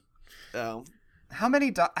Eccleston. Oh. How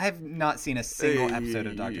many? I have not seen a single episode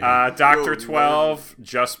of Doctor Who. Doctor 12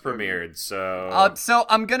 just premiered, so So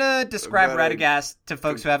I'm gonna describe gotta- Radagast to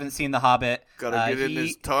folks who haven't seen The Hobbit. Gotta get in he-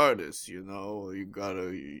 his TARDIS, you know. You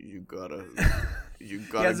gotta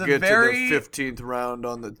has a get very- to the 15th round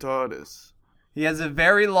on the TARDIS. He has a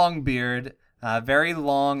very long beard, Very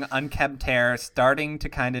long, unkempt hair, starting to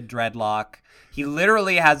kind of dreadlock. He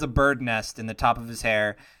literally has a bird nest in the top of his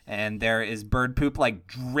hair, and there is bird poop like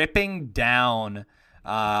dripping down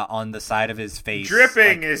on the side of his face.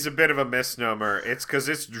 Dripping is a bit of a misnomer. It's because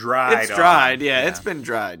it's dried. It's dried, on. yeah. It's been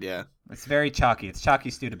dried, yeah. It's very chalky. It's chalky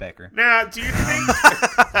Studebaker. Now, do you think?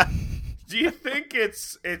 Do you think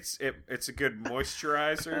it's a good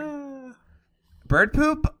moisturizer? Bird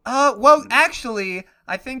poop? Well, actually,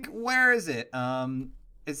 I think where is it?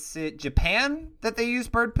 Is it Japan that they use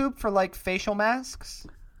bird poop for like facial masks?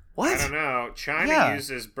 What? I don't know. China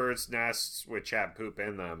uses birds' nests which have poop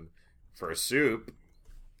in them for soup.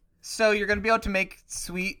 So you're gonna be able to make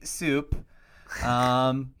sweet soup.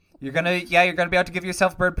 You're gonna be able to give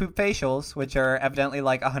yourself bird poop facials, which are evidently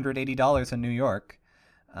like $180 in New York.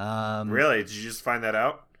 Really? Did you just find that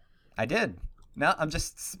out? I did. No, I'm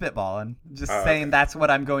just spitballing. Just saying that's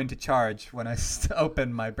what I'm going to charge when I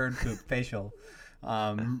open my bird poop facial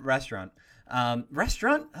restaurant.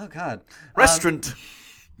 Restaurant? Oh, God. Restaurant.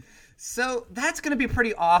 So that's going to be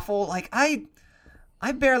pretty awful. Like, I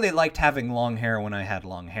barely liked having long hair when I had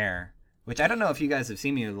long hair, which I don't know if you guys have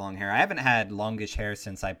seen me with long hair. I haven't had longish hair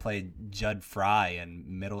since I played Judd Fry in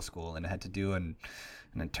middle school and had to do an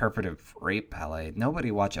interpretive rape ballet.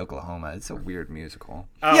 Nobody watch Oklahoma. It's a weird musical.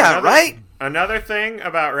 Right? Another thing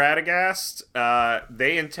about Radagast,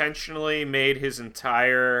 they intentionally made his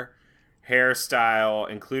entire hairstyle,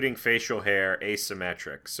 including facial hair,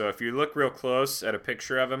 asymmetric. So if you look real close at a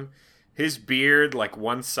picture of him, his beard, like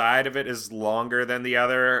one side of it is longer than the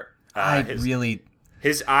other.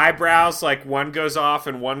 His eyebrows, like one goes off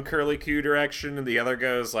in one curly Q direction and the other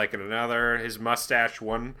goes like in another. His mustache,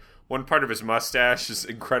 one part of his mustache is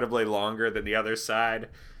incredibly longer than the other side.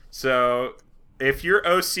 So if you're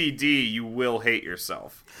OCD, you will hate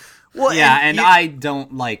yourself. Well, yeah, and I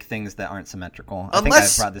don't like things that aren't symmetrical. I think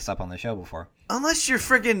I've brought this up on the show before. Unless you're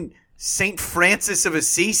friggin' St. Francis of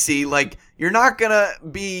Assisi, like, you're not gonna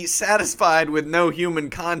be satisfied with no human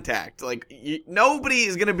contact. Like, nobody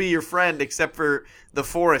is gonna be your friend except for the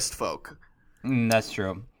forest folk. That's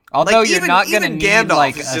true. Although like, you're not going to need Gandalf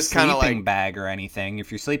like is a just sleeping bag or anything.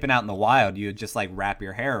 If you're sleeping out in the wild, you would just like wrap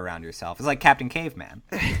your hair around yourself. It's like Captain Caveman.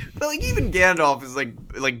 But like even Gandalf is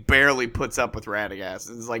like barely puts up with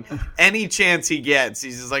Radagast. It's like any chance he gets,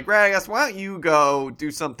 he's just like, Radagast, why don't you go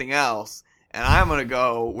do something else, and I'm gonna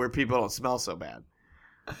go where people don't smell so bad.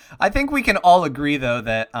 I think we can all agree though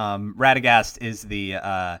that Radagast is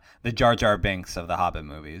the Jar Jar Binks of the Hobbit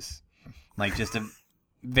movies, like just a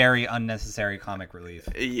very unnecessary comic relief.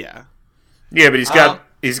 Yeah. Yeah, but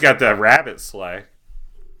he's got the rabbit sleigh.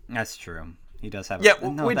 That's true. He does have.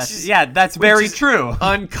 That's very true.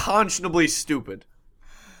 Unconscionably stupid.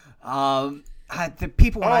 The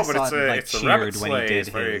people when I saw it like cheered when he did it's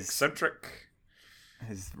very eccentric.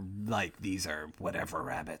 His like these are whatever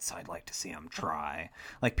rabbits. I'd like to see them try.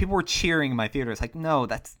 Like people were cheering in my theater. It's like no,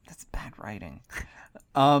 that's bad writing.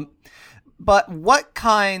 But what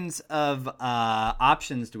kinds of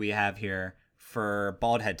options do we have here for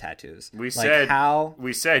bald head tattoos? We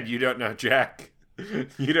said you don't know Jack.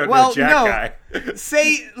 You don't know Jack guy.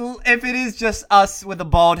 Say if it is just us with a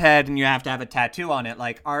bald head and you have to have a tattoo on it,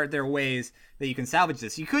 like are there ways that you can salvage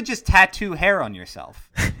this? You could just tattoo hair on yourself.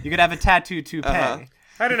 You could have a tattoo toupee. I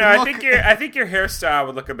don't know. I think your hairstyle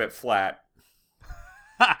would look a bit flat.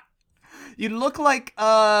 You'd look like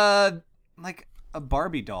a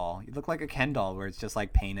Barbie doll. You look like a Ken doll where it's just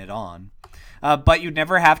like painted on. But you'd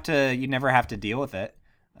never have to deal with it.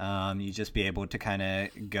 You'd just be able to kind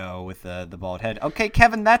of go with the bald head. Okay,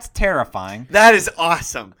 Kevin, that's terrifying. That is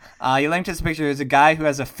awesome. You linked this picture. There's a guy who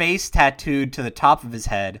has a face tattooed to the top of his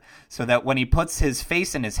head so that when he puts his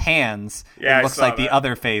face in his hands, it looks like the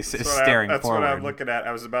other face is staring forward. That's what I'm looking at.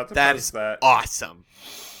 I was about to post that. Awesome.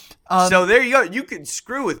 So there you go. You could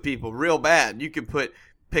screw with people real bad. You could put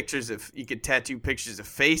you could tattoo pictures of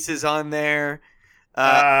faces on there.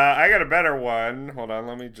 I got a better one. Hold on,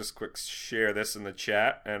 let me just quick share this in the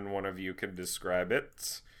chat, and one of you can describe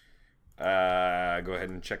it. Go ahead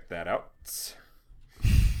and check that out.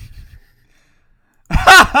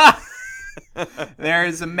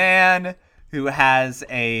 There's a man who has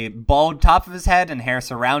a bald top of his head and hair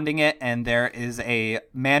surrounding it, and there is a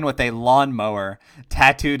man with a lawnmower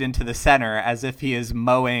tattooed into the center as if he is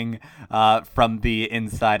mowing from the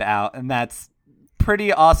inside out. And that's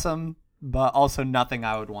pretty awesome, but also nothing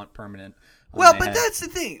I would want permanent. Well, but that's the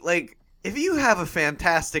thing. Like, if you have a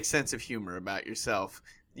fantastic sense of humor about yourself,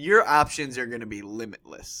 your options are going to be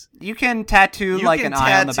limitless. You can tattoo an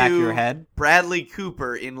eye on the back of your head. Bradley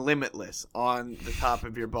Cooper in Limitless on the top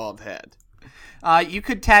of your bald head. You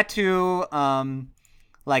could tattoo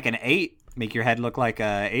like an 8 Make your head look like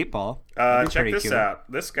a 8-ball. That'd be Check pretty this cool. out.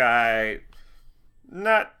 This guy,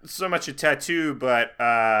 not so much a tattoo, but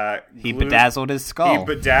He glued- bedazzled his skull. He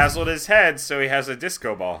bedazzled his head, so he has a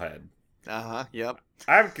disco ball head. Yep.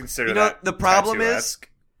 I would consider You know, that the problem is- tattoo-esque.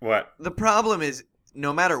 What? The problem is,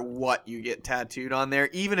 no matter what you get tattooed on there,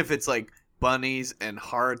 even if it's like bunnies and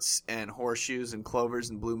hearts and horseshoes and clovers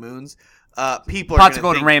and blue moons, people are Pots of gonna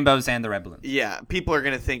gold and think, rainbows and the red balloons. yeah, people are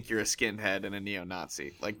gonna think you're a skinhead and a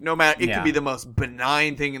neo-Nazi. Like, no matter, it Yeah. could be the most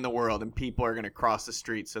benign thing in the world, and people are gonna cross the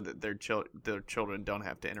street so that their children don't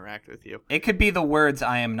have to interact with you. It could be the words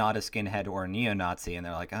 "I am not a skinhead" or "neo-Nazi," and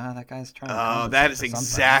they're like, "Oh, that guy's trying to." Oh, come that for is something."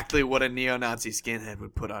 exactly what a neo-Nazi skinhead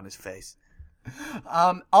would put on his face.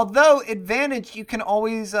 Although advantage, you can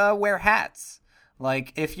always wear hats.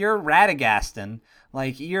 Like if you're Radagast,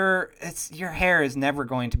 like your hair is never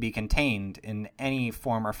going to be contained in any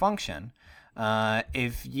form or function.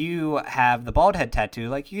 If you have the bald head tattoo,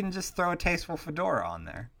 like you can just throw a tasteful fedora on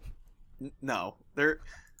there. No,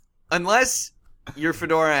 unless your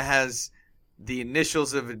fedora has the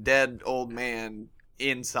initials of a dead old man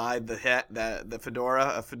inside the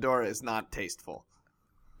fedora. A fedora is not tasteful.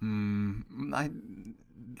 I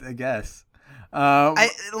guess. All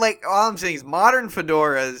I'm saying is modern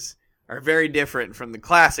fedoras are very different from the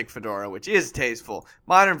classic fedora, which is tasteful.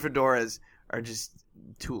 Modern fedoras are just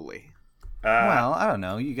tooly. Well, I don't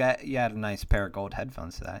know. You had a nice pair of gold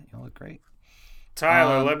headphones to that. You'll look great.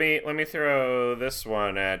 Tyler, let me throw this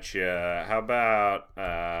one at you. How about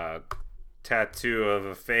tattoo of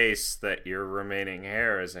a face that your remaining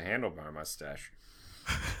hair is a handlebar mustache?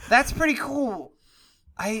 That's pretty cool.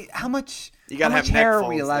 How much You gotta have neck hair are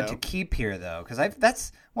we folds, allowed though. to keep here though? Because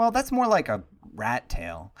that's more like a rat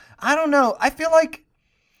tail. I don't know. I feel like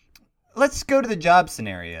let's go to the job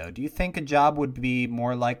scenario. Do you think a job would be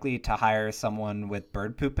more likely to hire someone with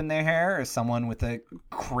bird poop in their hair or someone with a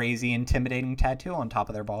crazy intimidating tattoo on top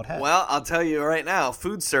of their bald head? Well, I'll tell you right now,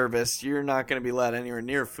 food service, you're not going to be let anywhere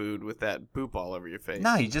near food with that poop all over your face.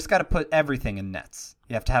 No, you just got to put everything in nets.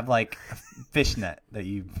 You have to have like a fish net that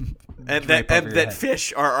you and drape that over your head.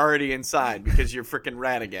 fish are already inside because you're freaking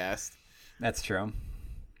Radagast. That's true.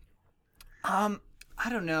 I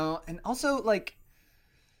don't know. And also, like,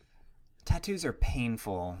 tattoos are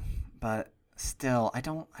painful, but still, I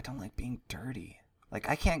don't like being dirty. Like,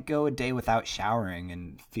 I can't go a day without showering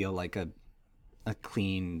and feel like a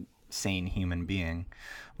clean, sane human being,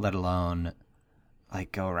 let alone,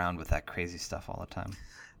 like, go around with that crazy stuff all the time.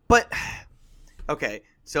 But, okay,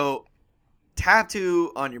 so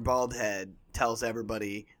tattoo on your bald head tells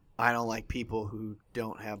everybody, I don't like people who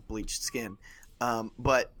don't have bleached skin.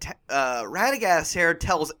 But Radagast hair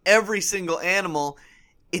tells every single animal,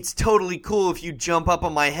 it's totally cool if you jump up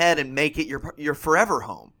on my head and make it your forever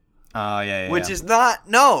home. Oh, yeah. Which is not,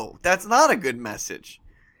 no, that's not a good message.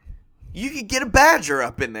 You could get a badger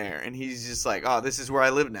up in there, and he's just like, oh, this is where I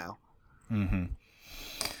live now. Mm-hmm.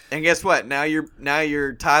 And guess what? Now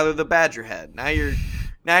you're Tyler the Badgerhead. Now you're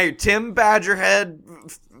Tim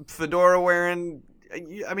Badgerhead, fedora wearing.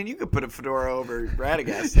 I mean, you could put a fedora over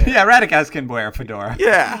Radagast head. Yeah, Radagast can wear a fedora.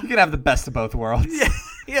 Yeah. You can have the best of both worlds.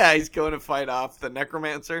 Yeah, he's going to fight off the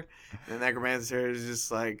Necromancer. And the Necromancer is just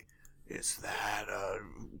like, is that a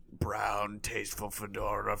brown, tasteful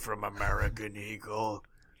fedora from American Eagle?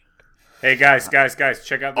 Hey guys,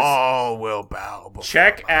 check out this. All will bow before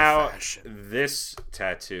Check my out fashion. this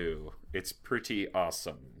tattoo. It's pretty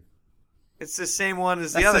awesome. It's the same one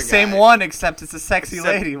as That's the other the same guy. one, except it's a sexy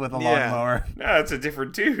Except- lady with a yeah. lawnmower. No, it's a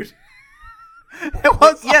different dude. It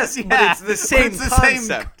was Yes, but yeah, it's the same but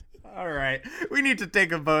concept. All right, we need to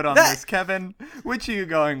take a vote on That- this, Kevin. Which are you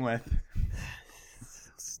going with?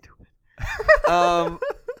 Stupid.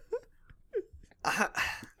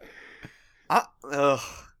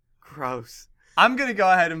 Gross. I'm gonna go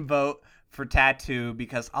ahead and vote for tattoo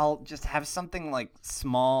because I'll just have something like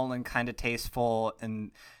small and kind of tasteful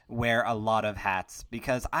and wear a lot of hats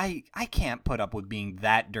because I can't put up with being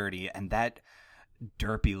that dirty and that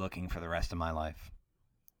derpy looking for the rest of my life.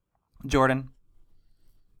 Jordan.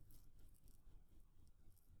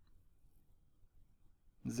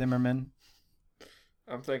 Zimmerman.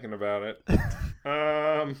 I'm thinking about it.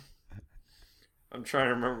 I'm trying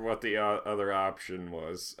to remember what the other option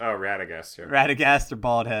was. Oh, Radagast hair. Radagast or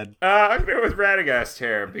bald head? I'm going to go with Radagast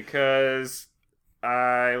hair because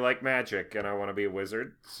I like magic and I want to be a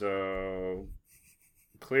wizard. So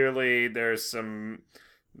clearly there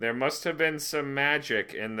must have been some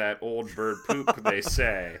magic in that old bird poop, they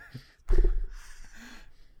say.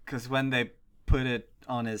 Because when they put it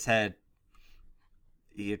on his head,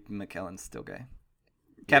 Ian McKellen's still gay.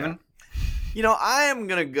 Kevin? You know, I am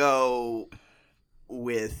going to go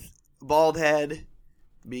with bald head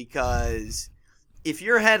because if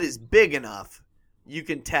your head is big enough, you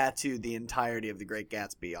can tattoo the entirety of The Great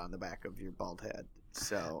Gatsby on the back of your bald head.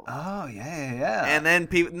 So, Oh, yeah. and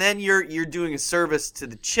then you're doing a service to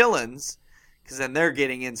the Chillins, because then they're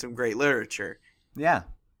getting in some great literature. Yeah.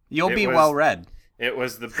 You'll It be was- well read. It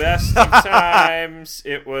was the best of times.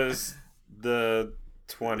 It was the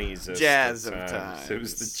 20s Jazz of of times. It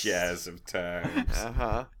was the times. jazz of times.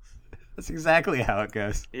 Uh-huh. That's exactly how it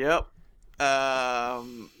goes. Yep.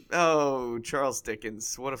 Charles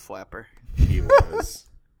Dickens, what a flapper. He was.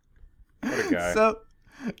 What a guy. So,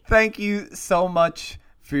 thank you so much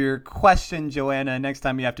for your question, Joanna. Next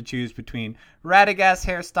time you have to choose between Radagast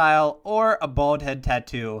hairstyle or a bald head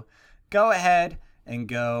tattoo, go ahead and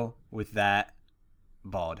go with that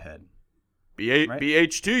bald head. Right?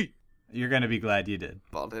 BHT. You're going to be glad you did.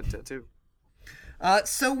 Bald head tattoo.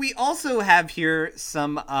 So we also have here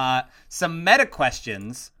some meta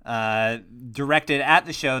questions directed at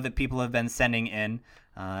the show that people have been sending in.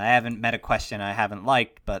 I haven't met a question I haven't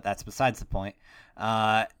liked, but that's besides the point.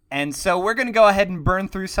 And so we're going to go ahead and burn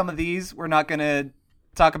through some of these. We're not going to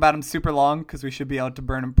talk about them super long because we should be able to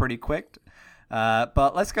burn them pretty quick.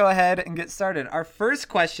 But let's go ahead and get started. Our first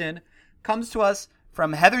question comes to us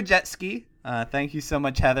from Heather Jetski. Thank you so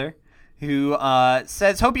much, Heather. Who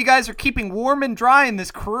says, hope you guys are keeping warm and dry in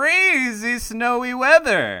this crazy snowy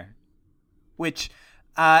weather. Which,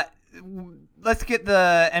 let's get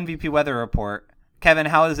the MVP weather report. Kevin,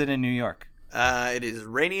 how is it in New York? It is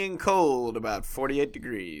rainy and cold, about 48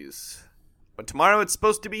 degrees. But tomorrow it's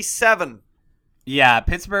supposed to be 7. Yeah,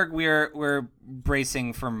 Pittsburgh, we're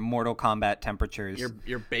bracing for Mortal Kombat temperatures.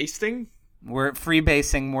 You're basting? We're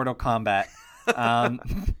freebasing Mortal Kombat.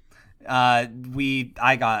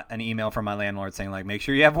 I got an email from my landlord saying, like, make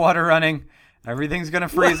sure you have water running. Everything's gonna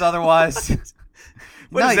freeze otherwise.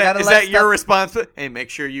 What is that? Is that your response? Hey, make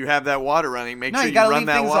sure you have that water running. Make sure you run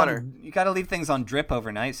that water. You gotta leave things on drip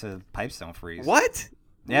overnight so the pipes don't freeze. What?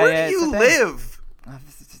 Yeah, Where yeah, do it's you a thing. live?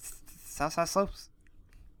 Southside Slopes.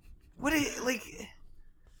 What do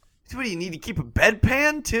you need to keep a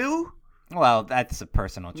bedpan too? Well, that's a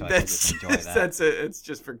personal choice. I just enjoy that. It's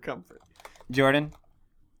just for comfort. Jordan?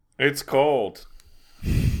 It's cold.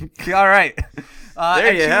 All right.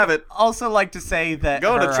 There you have it. Also like to say that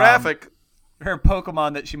Go to her, traffic. her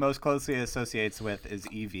Pokemon that she most closely associates with is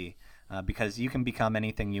Eevee, because you can become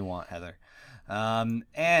anything you want, Heather.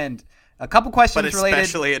 And a couple questions But related,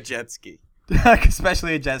 especially a jet ski.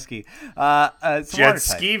 especially a jet ski. It's a Jet water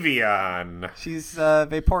type. Skivion. She's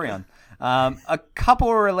Vaporeon. A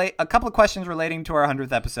couple of questions relating to our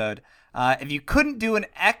 100th episode. If you couldn't do an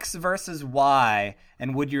X versus Y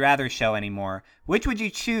and Would You Rather show anymore, which would you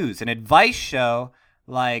choose? An advice show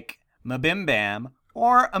like Mabim Bam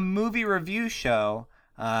or a movie review show?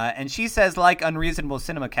 And she says like Unreasonable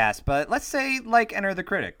CinemaCast, but let's say like Enter the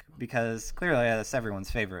Critic, because clearly that's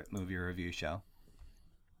everyone's favorite movie review show.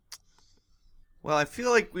 Well, I feel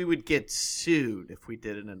like we would get sued if we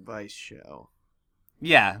did an advice show.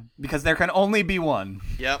 Yeah, because there can only be one.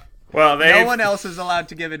 Yep. Well, No one else is allowed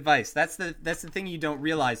to give advice. That's the thing you don't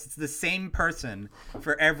realize. It's the same person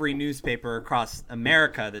for every newspaper across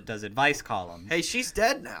America that does advice columns. Hey, she's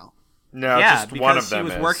dead now. No, yeah, just because one of she them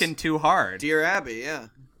was is. working too hard. Dear Abby, yeah.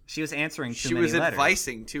 She was answering too She many was letters.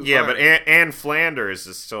 advising too Yeah, hard. but Anne Flanders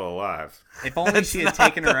is still alive. If only she had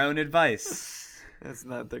taken her own advice. That's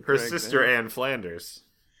not the Her correct sister name. Anne Flanders.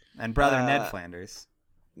 And brother Ned Flanders.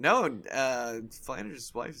 No,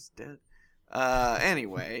 Flanders' wife is dead.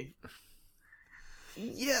 Anyway.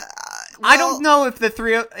 Yeah. I don't know if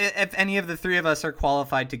if any of the three of us are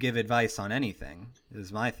qualified to give advice on anything.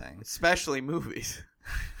 Is my thing. Especially movies.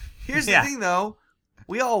 Here's Yeah. the thing, though.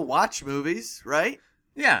 We all watch movies, right?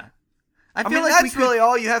 Yeah. I feel mean, like that's really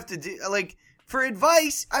all you have to do. Like, for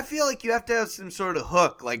advice, I feel like you have to have some sort of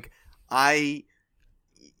hook. Like, I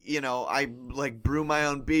like brew my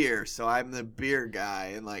own beer, so I'm the beer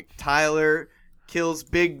guy. And, like, Tyler kills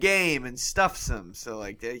big game and stuffs them. So,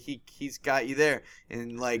 like, he's got you there.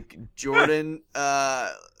 And, like, Jordan,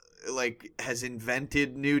 like, has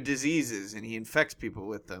invented new diseases, and he infects people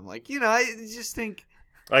with them. Like, I just think...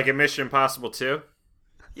 Like in Mission Impossible 2?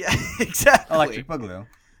 Yeah, exactly. Electric Boogaloo.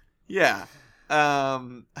 Yeah. I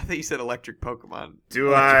think you said electric Pokemon.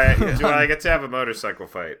 Do I get to have a motorcycle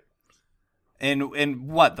fight? In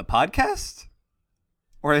what, the podcast?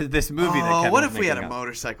 Or this movie that Kevin what was if we had a making up?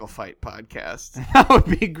 motorcycle fight podcast? That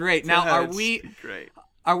would be great. Now, That'd be great?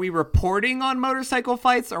 are we reporting on motorcycle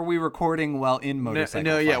fights, or are we recording while in motorcycle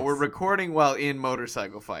No, fights? yeah, we're recording while in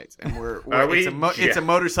motorcycle fights, and we- it's a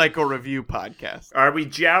motorcycle review podcast. Are we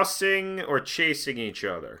jousting or chasing each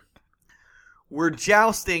other? we're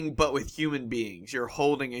jousting, but with human beings. You're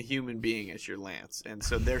holding a human being as your lance, and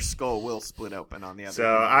so their skull will split open on the other.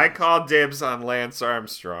 So I call dibs on Lance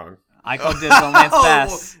Armstrong. I call dibs on Lance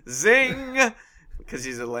Bass. Zing! Because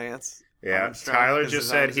he's a lance. Yeah, Armstrong, Tyler 'cause just his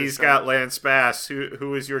said arms are he's strong. got Lance Bass.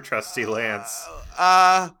 Who is your trusty Lance?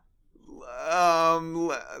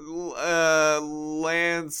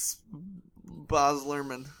 Lance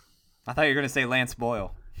Boslerman. I thought you were going to say Lance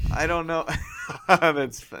Boyle. I don't know.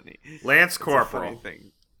 That's funny. Lance That's a Corporal. funny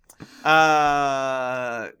thing.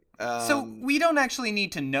 So we don't actually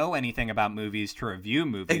need to know anything about movies to review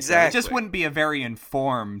movies. though. It Exactly. just wouldn't be a very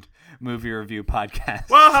informed movie review podcast.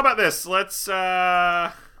 Well, how about this? Let's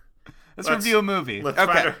Review a movie. Let's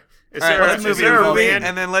Okay. find a, is All right, there, let's is move there to a movie, ran-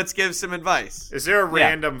 and then let's give some advice. is there a Yeah.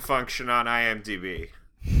 random function on IMDb?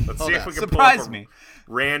 Let's see if we can Surprise pull up a me.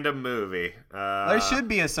 random movie. There should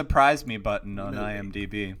be a surprise me button on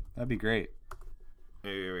IMDb. That'd be great.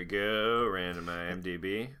 Here we go. Random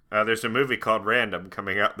IMDb. There's a movie called Random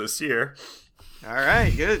coming out this year. All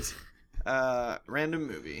right, good. Random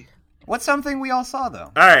movie. What's something we all saw,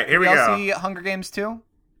 though? All right, here we all go. see Hunger Games 2?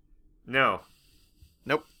 No.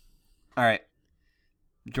 Nope. All right.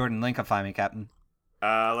 Jordan, linkify me, Captain.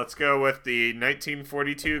 Let's go with the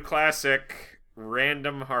 1942 classic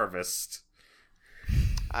Random Harvest.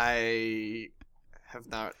 I have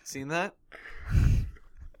not seen that.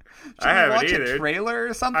 Should I we haven't watch either. a trailer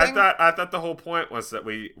or something? I thought the whole point was that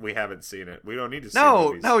we haven't seen it. We don't need to see No,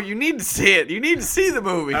 movies. no, you need to see it. You need to see the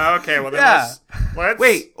movie. Okay, well then Yeah. let's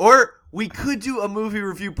Wait, or we could do a movie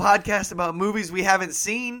review podcast about movies we haven't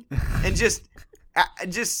seen, and just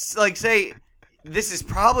like say, this is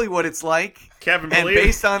probably what it's like. Kevin, and believe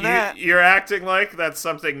based on you- that- you're acting like that's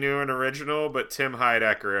something new and original, but Tim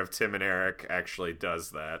Heidecker of Tim and Eric actually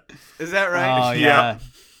does that. Is that right? Oh, Yeah. yeah.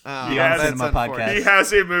 Oh, He has that's Cinema unfortunate. Podcast. He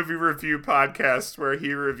has a movie review podcast where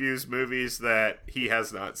he reviews movies that he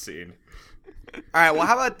has not seen. All right. Well,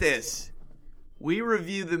 how about this? We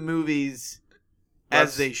review the movies as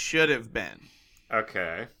Let's- they should have been.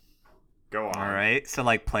 Okay, go on. All right. So,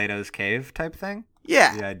 like Plato's Cave type thing?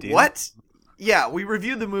 Yeah. The idea? What? Yeah, we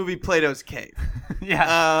reviewed the movie Plato's Cave.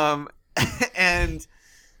 Yeah. And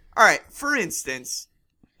all right. For instance,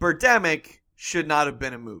 Birdemic should not have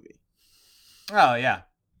been a movie. Oh, yeah.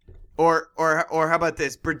 Or how about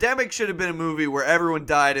this? Birdemic should have been a movie where everyone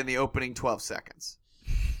died in the opening 12 seconds.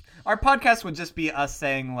 Our podcast would just be us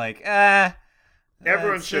saying, like,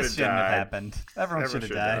 Everyone it should have just shouldn't have died. happened. Everyone should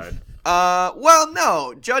have died. Well,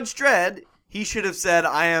 no. Judge Dredd, he should have said,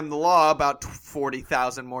 I am the law about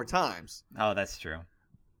 40,000 more times Oh, that's true.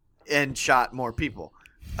 and shot more people.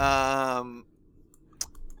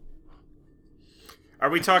 Are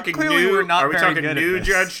we talking Clearly new? we're not are we very talking good at new this.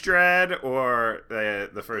 Judge Dredd or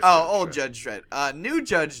the first? Oh, Judge old Dredd? Judge Dredd. New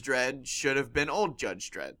Judge Dredd should have been old Judge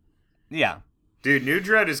Dredd. Yeah. Dude, New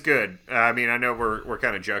Dredd is good. I mean, I know we're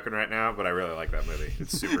kind of joking right now, but I really like that movie.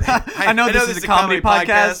 It's super good. I know this is a comedy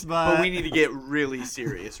podcast, but we need to get really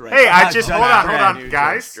serious right Hey, now. I just Judge hold Dredd. on, New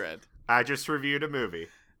guys. Judge Dredd. I just reviewed a movie.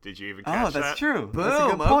 Did you even catch Oh, that? that's true. Boom. That's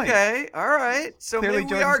a good point. Okay. All right. So Clearly maybe we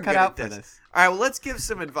Jordan's are cut good out at for this. this. All right. Well, let's give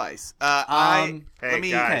some advice. Hey, let me.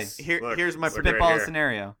 guys, Here, look, here's my look right Spitball here.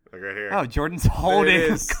 scenario. Look right here. Oh, Jordan's holding a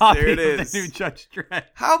is. copy There of it the is. new Judge Dredd.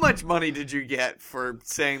 How much money did you get for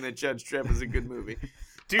saying that Judge Dredd was a good movie?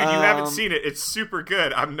 Dude, you haven't seen it. It's super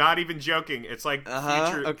good. I'm not even joking. It's like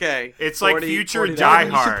future. Okay. It's like future $40. Die You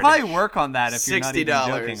should Hard. probably work on that if you're not even $60.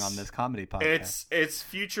 joking on this comedy podcast. It's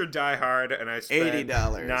future Die Hard, and I spent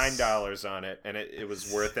 $80. $9 on it, and it was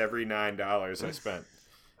worth every $9 I spent.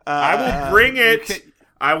 I I will bring it. could-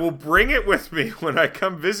 I will bring it with me when I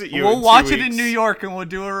come visit you. We'll in 2 watch it in weeks. New York and we'll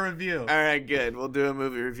do a review. All right, good. We'll do a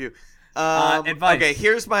movie review. Advice. Okay,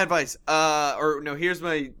 here's my advice. Here's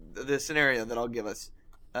the scenario that I'll give us.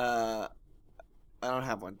 I don't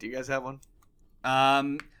have one. Do you guys have one?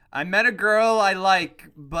 I met a girl I like,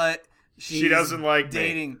 but She doesn't like me.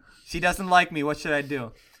 dating. She doesn't like me. What should I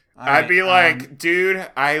do? All I'd be right, like, dude,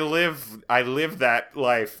 I live that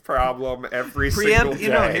life problem every single day. You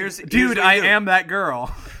know, here's dude, what I you do. am that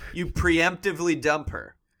girl. You preemptively dump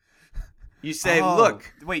her. You say, Oh,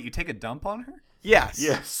 look, wait, you take a dump on her? yes.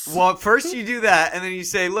 Yes. Well, first you do that, and then you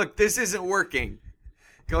say, look, this isn't working.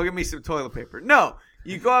 Go get me some toilet paper. No,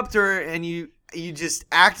 you go up to her and you just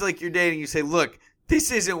act like you're dating. You say, look,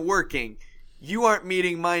 this isn't working. You aren't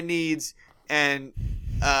meeting my needs, and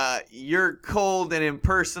you're cold and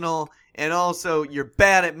impersonal, and also you're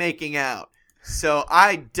bad at making out. So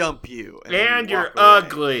I dump you. then And you you're walk away.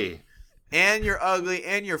 ugly. And you're ugly,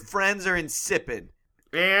 and your friends are insipid,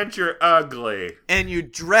 And you're ugly. and you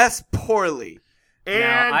dress poorly.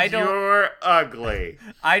 And I don't- you're ugly.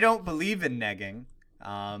 I don't believe in negging.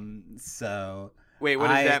 So Wait, what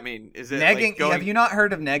does that mean? Is it negging? like going, Have you not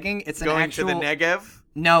heard of negging? It's an going actual to the Negev?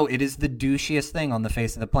 No, it is the douchiest thing on the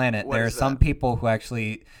face of the planet. What There are is some that? people who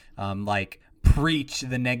actually like preach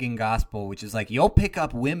the negging gospel, which is like you'll pick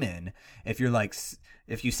up women if you're like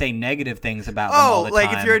if you say negative things about them all Oh, the like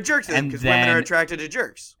time. if you're a jerk to them, and because women are then- attracted to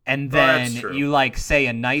jerks. And that's then true. you like say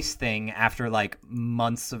a nice thing after like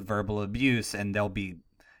months of verbal abuse, and they'll be,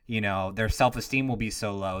 their self-esteem will be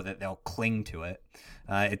so low that they'll cling to it.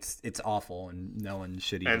 It's awful, and no one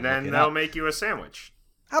should even. And then look it they'll up. make you a sandwich.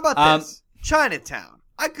 How about this? Chinatown.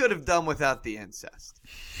 I could have done without the incest.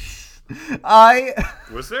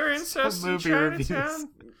 Was there incest in movie reviews. Chinatown?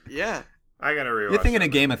 Yeah. I gotta rewatch. You're thinking that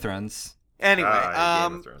of Game movie. of Thrones. Anyway,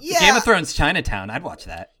 Game of Thrones. yeah. Game of Thrones Chinatown. I'd watch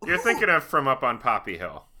that. You're thinking of From Up on Poppy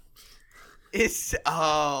Hill. There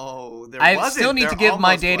I wasn't. still need There to give my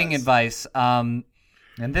almost dating was. advice. And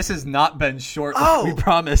this has not been short Oh. like we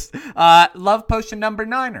promised. Love potion number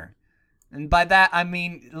 9er. And by that I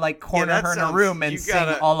mean like corner that her in a sounds- room and you sing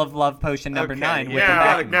gotta- all of Love Potion number Okay, 9 with the yeah,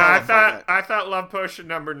 Yeah, backing. no, I qualify thought Love Potion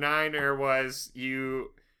number 9er was you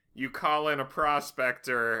call in a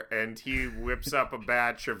prospector and he whips up a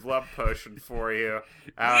batch of Love Potion for you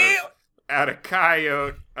out of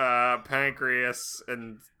coyote, pancreas,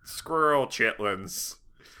 and squirrel chitlins.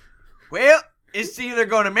 Well, it's either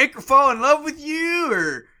going to make her fall in love with you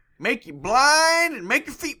or make you blind and make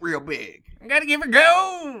your feet real big. I gotta give her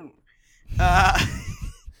go.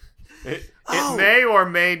 It Oh. may or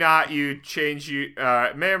may not change you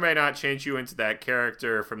into that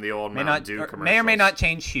character from the old Mountain Dew commercials. May or may not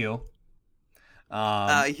change Hugh.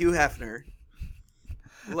 Hugh Hefner.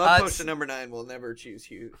 Love it's- potion number 9 will never change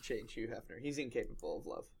Hugh Hefner. He's incapable of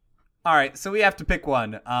love. All right, so we have to pick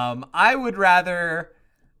one. I would rather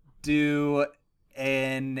do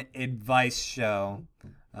an advice show,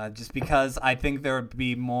 just because I think there would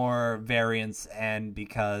be more variance, and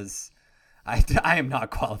because I am not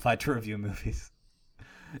qualified to review movies.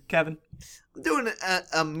 Kevin? I'm doing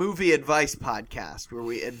a movie advice podcast where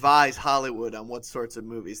we advise Hollywood on what sorts of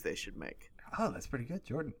movies they should make. Oh, that's pretty good,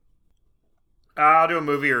 Jordan. I'll do a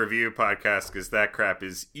movie review podcast because that crap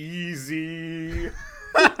is easy.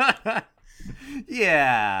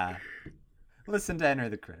 Yeah. Listen to Enter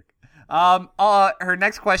the Critic. Her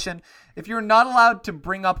next question: if you're not allowed to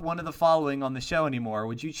bring up one of the following on the show anymore,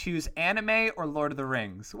 would you choose anime or Lord of the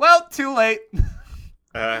Rings? Well, too late.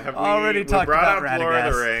 Have Already we talked brought about up Lord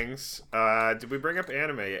of the Radagast. Rings. Did we bring up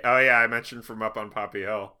anime? Oh yeah, I mentioned From Up on Poppy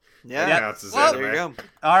Hill. Yeah. That counts as Well, anime. There you go.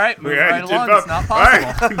 All right, We moving already right did along. both. It's not All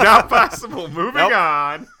possible. right, not possible. Moving Nope.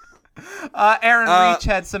 on. Aaron Reach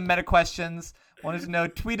had some meta questions. Wanted to know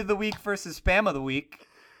tweet of the week versus spam of the week.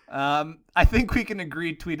 I think we can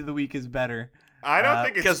agree tweet of the week is better. I don't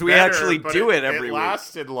think it's 'cause we better, actually but do it every It week.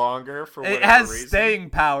 lasted longer for whatever It has reason. staying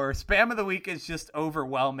power. Spam of the week is just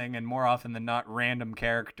overwhelming and more often than not random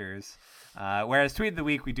characters. Whereas tweet of the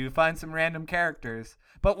week, we do find some random characters.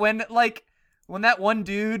 But when that one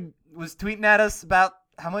dude was tweeting at us about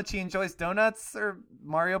how much he enjoys donuts or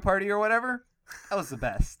Mario Party or whatever, that was the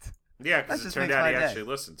best. Yeah, That because it just turned makes out my he day. actually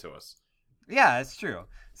listened to us. Yeah, it's true.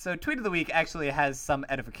 So tweet of the week actually has some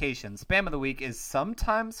edification. Spam of the week is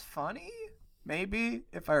sometimes funny, maybe,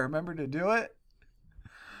 if I remember to do it.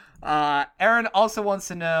 Aaron also wants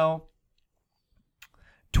to know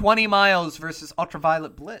 20 miles versus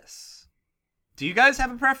ultraviolet bliss. Do you guys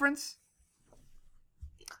have a preference?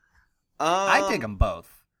 I dig them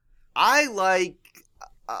both. I like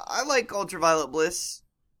Ultraviolet Bliss.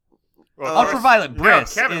 Well, Ultraviolet no,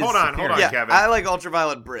 bliss. Kevin, is hold on, superior. hold on. Yeah, Kevin. I like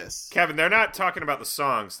Ultraviolet Bliss. Kevin, they're not talking about the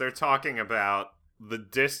songs. They're talking about the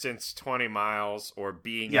distance 20 miles or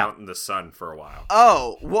being Yeah. out in the sun for a while.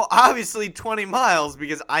 Oh, well, obviously 20 miles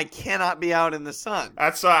because I cannot be out in the sun.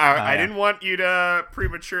 That's I yeah. didn't want you to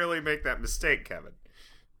prematurely make that mistake, Kevin.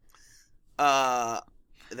 I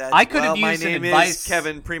could have my used an name advice- is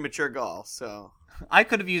Kevin Premature Gall, so I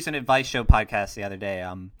could have used an advice show podcast the other day.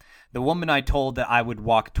 The woman I told that I would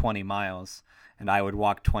walk 20 miles and I would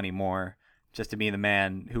walk 20 more just to be the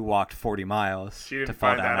man who walked 40 miles She to didn't fall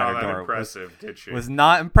find down that all at that her door impressive, did she? was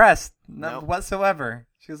not impressed Nope. whatsoever.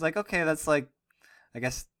 She was like, okay, that's like, I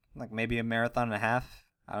guess, like maybe a marathon and a half.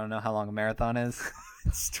 I don't know how long a marathon is.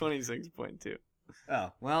 it's 26.2.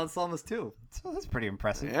 Oh, well, it's almost 2. So that's pretty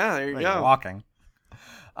impressive. Yeah, there you Like go. walking.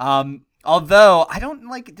 Although I don't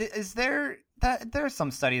like, is there are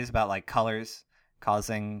some studies about like colors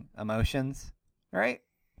causing emotions, right?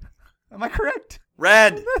 Am I correct?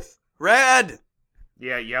 Red! Red!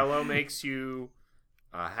 Yeah, yellow makes you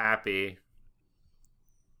happy.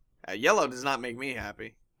 Yellow does not make me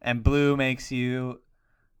happy. And blue makes you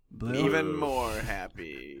blue. Even more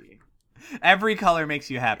happy. Every color makes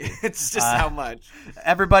you happy. It's just how much.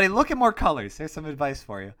 Everybody, look at more colors. There's some advice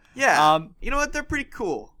for you. Yeah. You know what? They're pretty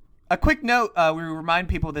cool. A quick note, we remind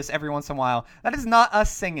people of this every once in a while. That is not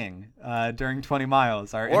us singing during 20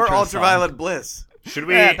 Miles. Our Or intro Ultraviolet song. Bliss. Should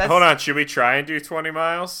we Yeah, hold on? Should we try and do 20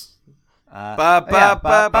 miles? Yeah.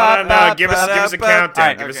 No, give us a countdown.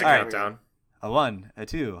 Alright, Give us a alright. countdown. A 1, a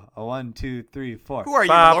 2, a 1, 2, 3, 4. Who are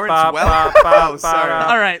you, Lawrence Welk? Oh, sorry.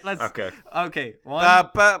 All right, let's. Okay. Okay, 1.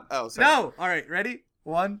 Oh, sorry. No. All right, ready?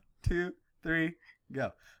 1, 2, 3,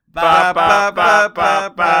 go.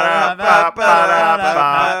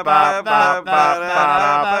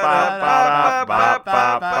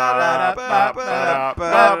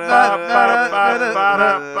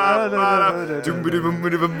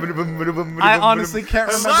 I honestly can't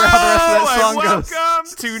remember how the rest of that song goes.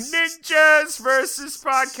 Welcome to Ninjas versus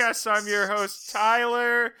Podcast. I'm your host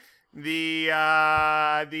Tyler. I'm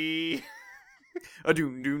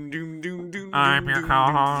your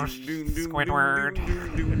co-host, Squidward.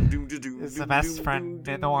 Is the best friend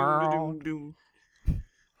in the world.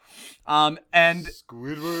 And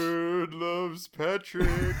Squidward loves Patrick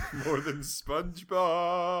more than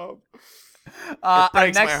SpongeBob. It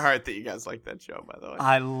breaks next, my heart that you guys like that show, by the way.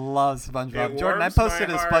 I love SpongeBob. It Jordan, I warms my posted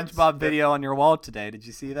a heart SpongeBob that- video on your wall today. Did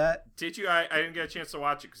you see that? Did you? I didn't get a chance to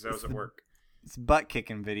watch it because I was at work. It's a butt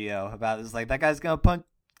kicking video about it's like that guy's gonna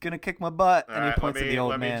kick my butt, and he points at the old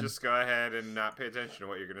let man. me just go ahead and not pay attention to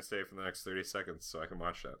what you're going to say for the next 30 seconds so I can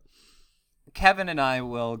watch that. Kevin and I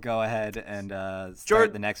will go ahead and start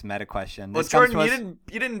Jordan- the next meta question. Well, This comes Jordan, to us-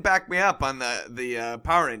 you didn't back me up on the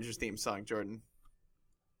Power Rangers theme song, Jordan.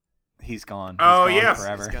 He's gone. Oh, He's gone yeah.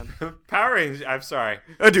 forever. It's gone. Power Rangers. I'm sorry.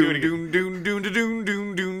 Do it again. That's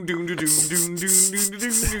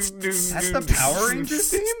the Power Rangers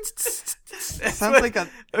theme. That sounds like a-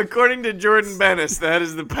 According to Jordan Bennis, that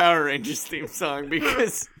is the Power Rangers theme song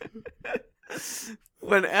because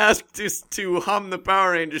when asked to hum the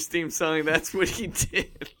Power Rangers theme song, that's what he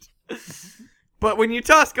did. But when you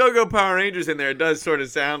toss Go-Go Power Rangers in there, it does sort of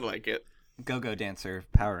sound like it. Go-Go dancer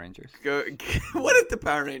Power Rangers. What if the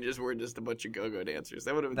Power Rangers were just a bunch of go-go dancers?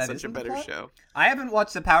 That would have been That such a isn't the better plot? show. I haven't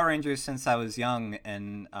watched the Power Rangers since I was young,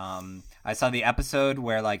 and I saw the episode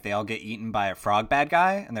where like they all get eaten by a frog bad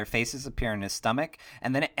guy, and their faces appear in his stomach,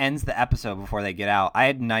 and then it ends the episode before they get out. I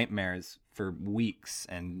had nightmares for weeks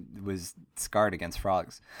and was scarred against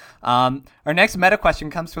frogs. Our next meta question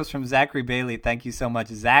comes to us from Zachary Bailey. Thank you so much,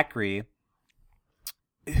 Zachary,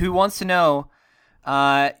 who wants to know,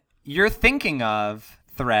 you're thinking of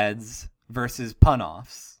Threads versus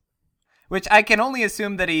Pun-Offs, which I can only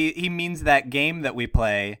assume that he means that game that we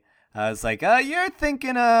play. It's like, you're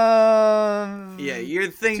thinking of... Yeah, you're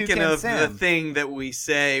thinking Toucan of the Sam. thing that we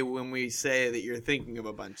say when we say that you're thinking of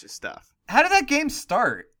a bunch of stuff. How did that game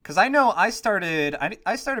start? Because I know I started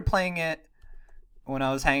playing it when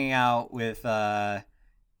I was hanging out with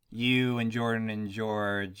you and Jordan and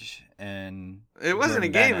George and It wasn't Jordan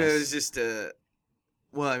a game, Dennis. it was just a...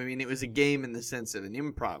 Well, I mean, it was a game in the sense of an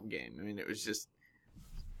improv game. I mean, it was just...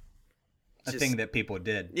 a thing that people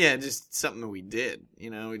did. Yeah, just something that we did. You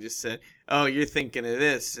know, we just said, oh, you're thinking of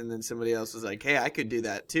this. And then somebody else was like, hey, I could do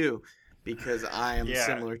that too because I am Yeah.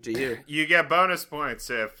 similar to you. You get bonus points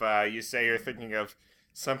if you say you're thinking of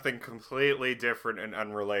something completely different and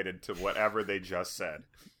unrelated to whatever they just said.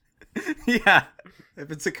 Yeah,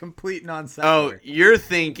 if it's a complete Oh, non-sequitur. you're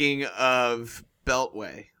thinking of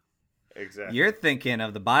Beltway. Exactly. You're thinking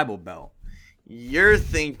of the Bible Belt. You're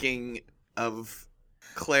thinking of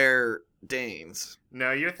Claire Danes.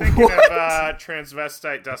 No, you're thinking of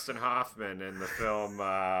transvestite Dustin Hoffman in the film.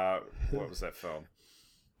 What was that film?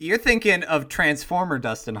 You're thinking of Transformer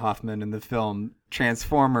Dustin Hoffman in the film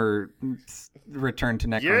Transformer Return to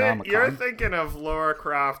Necronomicon. You're thinking of Laura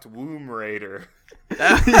Croft Womb Raider.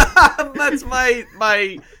 That's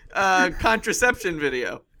my contraception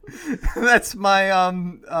video. That's my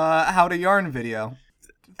How to Yarn video.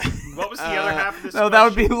 What was the other half of this? No, that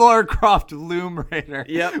would be question? Laura Croft Loom Raider.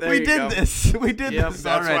 Yep, there we you did go. this. We did Yep, this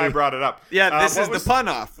That's already. why I brought it up. Yeah, this what is was- the pun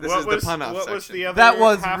off. This what is was- the pun off What section. was the other That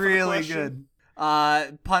was half of the really question? good.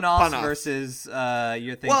 Pun-offs Pun-offs. versus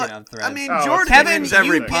you're thinking Well, of Threads. I mean, Oh, Jordan Kevin, wins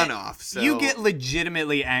every you pun get- off. So You get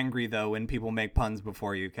legitimately angry though when people make puns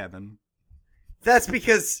before you, Kevin. That's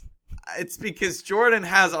because Jordan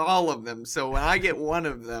has all of them. So when I get one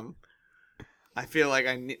of them, I feel like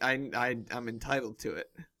I'm entitled to it.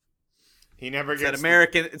 He never It's that gets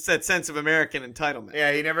American. It's that sense of American entitlement.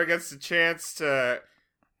 Yeah, he never gets the chance to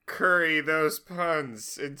curry those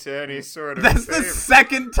puns into any sort of That's the favor.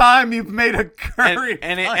 second time you've made a curry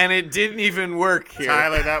and pun. it didn't even work here.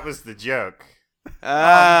 Tyler, that was the joke.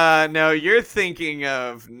 No, you're thinking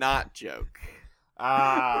of not joke.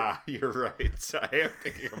 You're right. I am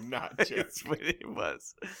thinking of not joking. It's what it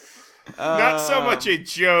was. Not so much a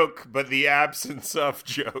joke, but the absence of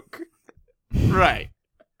joke. Right.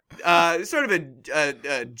 Sort of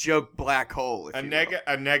a joke black hole. If A you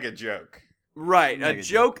will. nega joke. Right. A Nega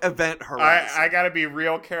joke event horizon. I gotta be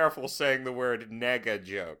real careful saying the word nega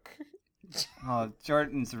joke. Oh,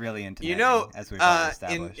 Jordan's really into You negging, know, as we've already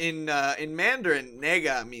established. in Mandarin,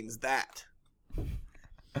 nega means that.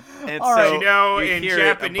 And All so right. You know, you in hear it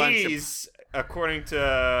a bunch of- Japanese, according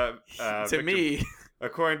to me,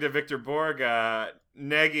 according to Victor Borga,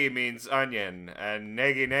 negi means onion, and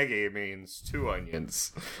negi means 2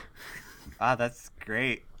 onions. Ah, that's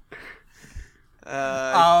great.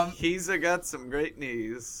 he's got some great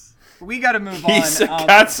knees. We got to move on. He's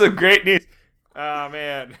got some great news. Oh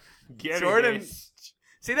man, Jordan.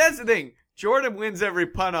 See, that's the thing. Jordan wins every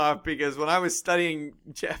pun off because when I was studying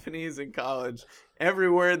Japanese in college, every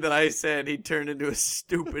word that I said, he turned into a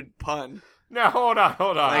stupid pun. No, hold on.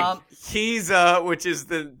 Like he's which is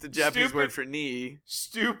the Japanese Stupid- word for knee.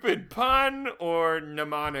 Stupid pun or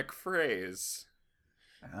mnemonic phrase?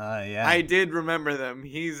 Yeah. I did remember them.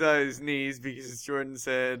 He's his knees because Jordan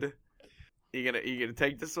said, "You gonna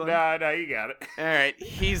take this one?" No, you got it. All right.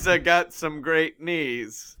 He's got some great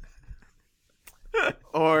knees.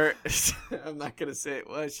 Or I'm not gonna say it.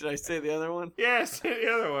 Well, should I say the other one? Yes,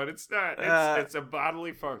 the other one. It's not. It's a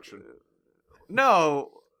bodily function.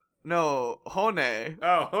 No, hone.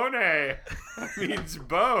 Oh, hone means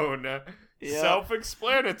bone. Yeah.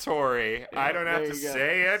 Self-explanatory. I don't have there to you go.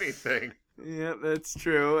 say anything. Yeah, that's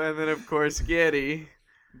true. And then of course Getty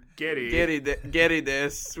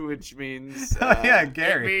this, which means Oh, yeah, It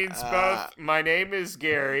Gary. means both. My name is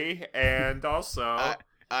Gary, and also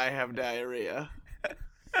I have diarrhea.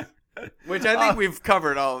 Which I think we've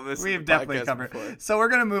covered all of this. in We've the definitely podcast covered. before. So we're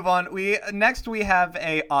gonna move on. We have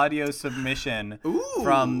a audio submission Ooh.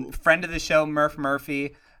 from friend of the show Murph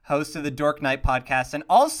Murphy, host of the Dork Night podcast, and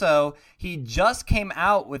also he just came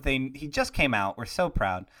out. We're so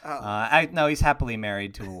proud. Oh. No, he's happily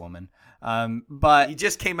married to a woman. But He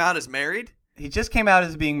just came out as married. he just came out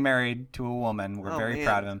as being married to a woman. We're Oh, very man.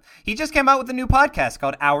 proud of him. He just came out with a new podcast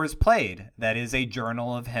called Hours Played. That is a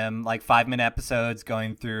journal of him, like 5-minute episodes,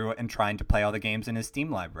 going through and trying to play all the games in his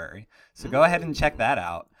Steam library. So go ahead and check that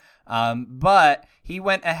out. But he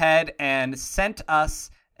went ahead and sent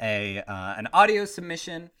us an audio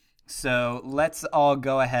submission. So let's all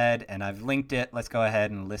go ahead, and I've linked it. Let's go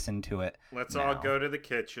ahead and listen to it. let's now. all go to the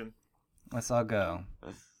kitchen. Let's all go.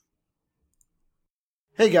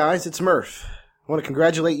 Hey guys, it's Murph. I want to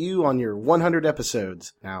congratulate you on your 100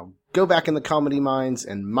 episodes. Now, go back in the comedy mines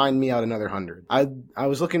and mine me out another 100. I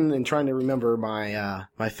was looking and trying to remember my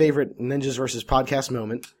my favorite Ninjas vs. Podcast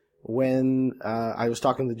moment when I was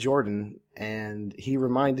talking to Jordan, and he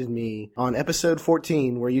reminded me on episode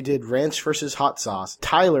 14 where you did ranch versus hot sauce.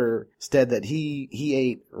 Tyler said that he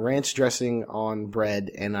ate ranch dressing on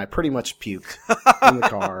bread, and I pretty much puked in the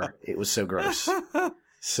car. It was so gross.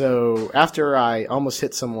 So after I almost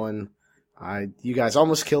hit someone, you guys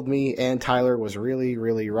almost killed me, and Tyler was really,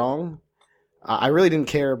 really wrong. I really didn't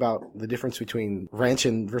care about the difference between ranch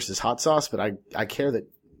and versus hot sauce, but I care that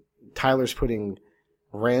Tyler's putting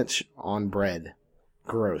ranch on bread.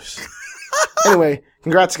 Gross. Anyway,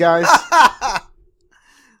 congrats, guys.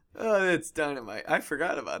 Oh, that's dynamite. I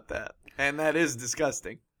forgot about that. And that is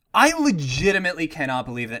disgusting. I legitimately cannot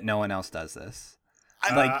believe that no one else does this.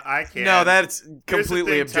 I can't. No, that's Here's the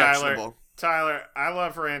completely thing, objectionable. Tyler, I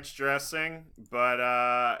love ranch dressing,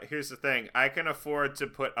 but here's the thing. I can afford to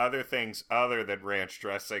put other things other than ranch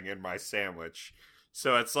dressing in my sandwich.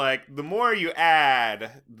 So it's like, the more you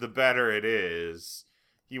add, the better it is.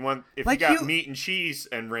 If Like you got you- meat and cheese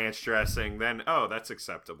and ranch dressing, then, oh, that's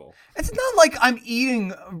acceptable. It's not like I'm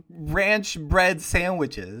eating ranch bread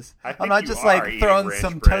sandwiches. I think I'm not you just are like eating throwing ranch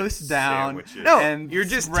some bread toast down. sandwiches. No, and you're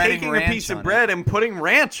just spreading taking a ranch piece of on bread and putting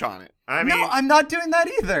ranch on it. I mean, No, I'm not doing that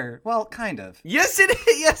either. Well, kind of. Yes, it is.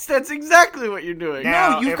 Yes, that's exactly what you're doing.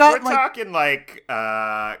 now, you've if got, we're like- talking like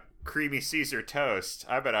creamy Caesar toast,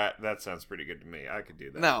 I bet that sounds pretty good to me. I could do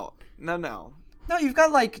that. No. No, you've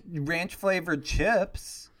got like ranch flavored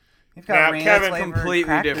chips. You've got Now, ranch Kevin, flavored completely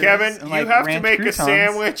crackers different. Kevin, and, you like, have to ranch make croutons. a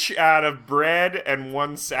sandwich out of bread and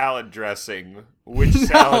one salad dressing. Which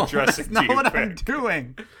salad dressing that's do not you what pick? I'm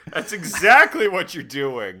doing. That's exactly what you're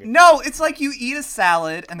doing. No, it's like you eat a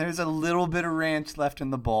salad and there's a little bit of ranch left in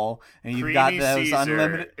the bowl, and you've got Creamy those Caesar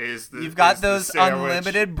unlimited. is the- you've got is the those sandwich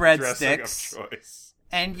unlimited dressing of breadsticks. choice.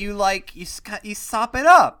 And you sop it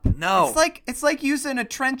up. No. it's like using a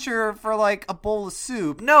trencher for like a bowl of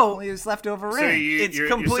soup. No. only it's leftover So ranch. you, It's you're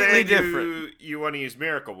completely saying different. You want to use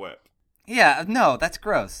Miracle Whip. Yeah, no, that's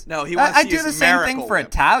gross. No, he wants I to do use the same thing Miracle for Whip.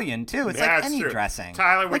 Italian too. It's like That's any true. dressing.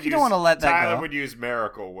 Tyler would like you use, don't want to let that Tyler go. would use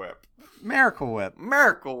Miracle Whip. Miracle Whip.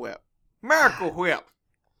 Miracle Whip. Miracle Whip.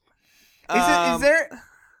 Is there?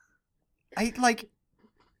 I like.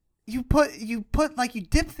 You put like you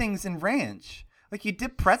dip things in ranch. Like you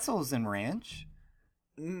dip pretzels in ranch.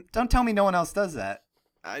 Don't tell me no one else does that.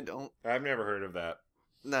 I don't. I've never heard of that.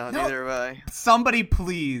 No, neither have I. Somebody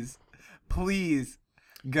please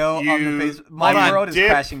go on the You- Facebook. My Hold on, world is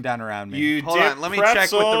dip- crashing down around me. You Hold dip on, let me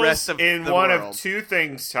check with the rest of in the one world. of two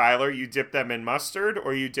things, Tyler. You dip them in mustard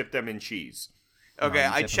or you dip them in cheese. Okay, you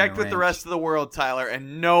I dip 'em checked in with the ranch. rest of the world, Tyler,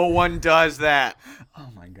 and no one does that. Oh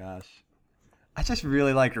my gosh. I just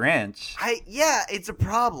really like ranch. Yeah, it's a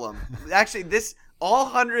problem. Actually, all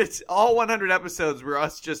 100 episodes were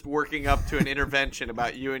us just working up to an intervention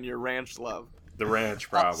about you and your ranch love. The ranch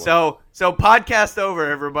problem. So podcast over,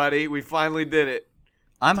 everybody. We finally did it.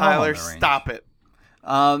 I'm home on Tyler, the ranch. stop it.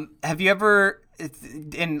 Have you ever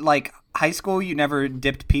in like high school you never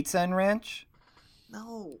dipped pizza in ranch?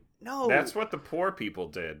 No. That's what the poor people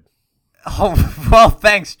did. Oh, well,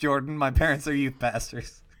 thanks, Jordan. My parents are youth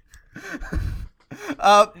pastors.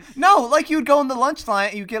 No, like you'd go in the lunch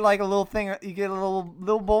line, you get like a little thing, you get a little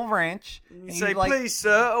bowl of ranch, and Say, you'd, like, please,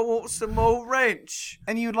 sir, I want some more ranch.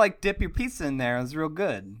 and you'd like dip your pizza in there. It was real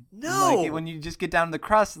good. No. Like, when you just get down to the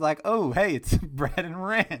crust, it's like, oh, hey, it's bread and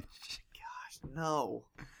ranch. No.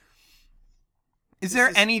 Is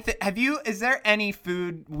there anything? Is there any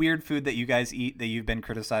weird food that you guys eat that you've been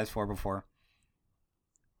criticized for before?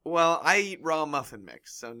 Well, I eat raw muffin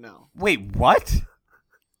mix, so no. Wait, what?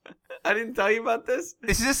 I didn't tell you about this?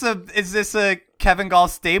 Is this a Kevin Gall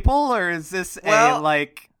staple, or is this Well,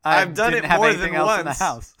 I've done didn't it have more anything than else once. in the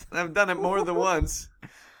house? I've done it more than once.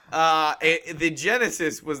 The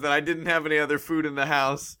genesis was that I didn't have any other food in the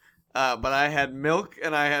house, but I had milk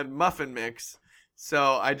and I had muffin mix.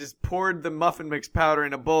 So I just poured the muffin mix powder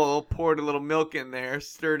in a bowl, poured a little milk in there,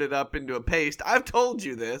 stirred it up into a paste. I've told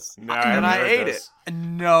you this, No, and I I've heard ate this. it.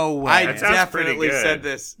 No way. I That sounds pretty definitely good. said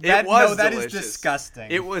this. That It was that delicious. is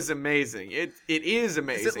disgusting. It was amazing. It is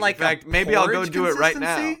amazing. Is it like in fact, a maybe I'll go porridge do it right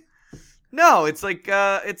now. consistency? No, it's like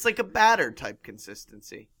a batter type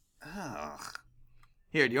consistency. Ugh.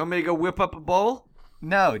 Here, do you want me to go whip up a bowl?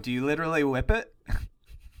 No, do you literally whip it?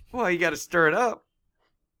 Well, you got to stir it up.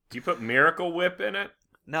 Do you put Miracle Whip in it?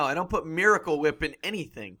 No, I don't put Miracle Whip in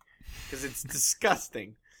anything because it's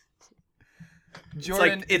disgusting.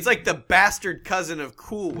 Jordan, It's like the bastard cousin of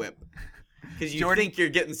Cool Whip because you Jordan- think you're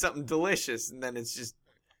getting something delicious and then it's just.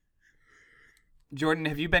 Jordan,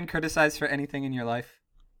 have you been criticized for anything in your life?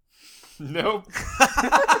 Nope.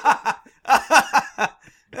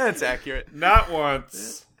 That's accurate. Not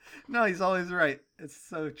once. No, he's always right. It's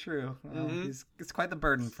so true. It's quite the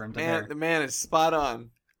burden for him to bear. The man is spot on.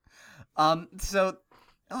 So,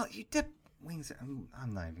 you dip wings.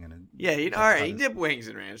 I'm not even gonna. Yeah, all right. You dip wings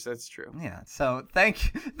in ranch. That's true. Yeah. So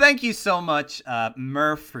thank you so much,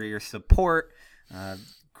 Murph, for your support.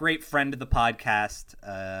 Great friend of the podcast.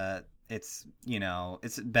 It's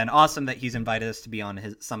been awesome that he's invited us to be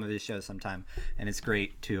on some of his shows sometime, and it's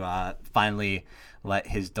great to finally let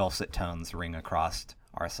his dulcet tones ring across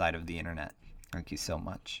our side of the internet. Thank you so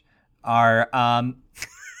much. Our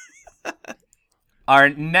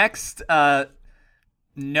next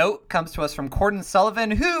note comes to us from Corden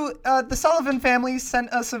Sullivan, who the Sullivan family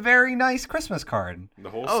sent us a very nice Christmas card. The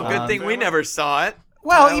whole Oh, good thing we family? never saw it.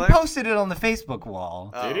 Well, Tyler? he posted it on the Facebook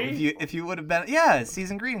wall. Did he? If you would have been, yeah,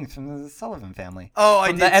 season greetings from the Sullivan family. Oh, I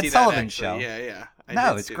From did the Ed see Sullivan that, show. actually. Yeah. I No,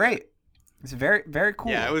 did it's see great. It's very, very that.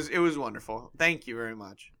 cool. Yeah, it was wonderful. Thank you very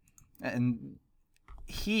much. And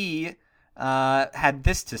he had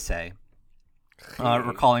this to say,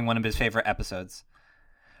 recalling one of his favorite episodes.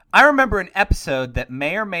 I remember an episode that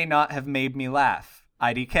may or may not have made me laugh.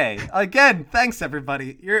 IDK. Again, thanks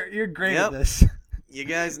everybody. You're great Yep. at this. You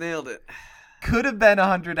guys nailed it. Could have been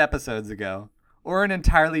 100 episodes ago, or an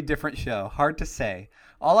entirely different show. Hard to say.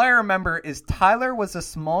 All I remember is Tyler was a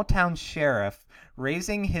small-town sheriff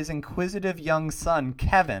raising his inquisitive young son,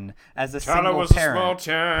 Kevin, as a Tyler single was a parent.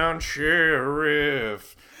 small-town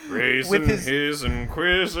sheriff raising his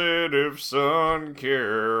inquisitive son,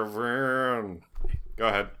 Kevin. Go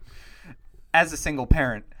ahead. As a single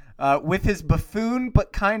parent, with his buffoon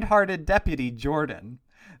but kind-hearted deputy, Jordan.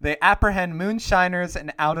 They apprehend moonshiners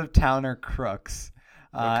and out-of-towner crooks.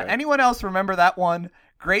 Okay. Anyone else remember that one?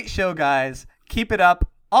 Great show, guys. Keep it up.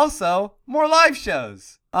 Also, more live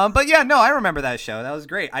shows. But yeah, no, I remember that show. That was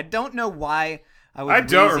great. I don't know why I was I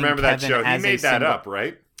don't raising remember that Kevin show. He as a made that single- up,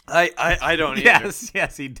 right? I don't either.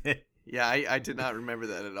 Yes, he did. Yeah, I did not remember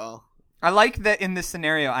that at all. I like that in this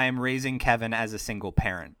scenario, I am raising Kevin as a single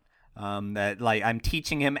parent. That like I'm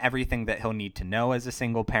teaching him everything that he'll need to know as a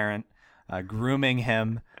single parent, grooming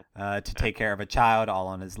him to take care of a child all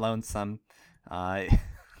on his lonesome. Go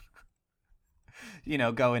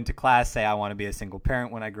into class, say I want to be a single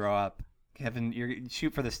parent when I grow up. Kevin, you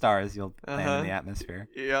shoot for the stars, you'll land in the atmosphere.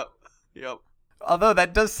 Yep. Although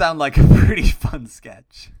that does sound like a pretty fun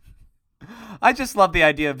sketch. I just love the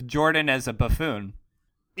idea of Jordan as a buffoon.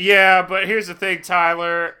 Yeah, but here's the thing,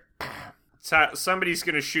 Tyler. Somebody's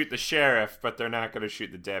going to shoot the sheriff, but they're not going to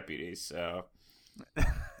shoot the deputy, so...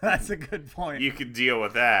 That's a good point. You could deal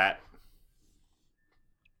with that.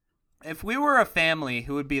 If we were a family,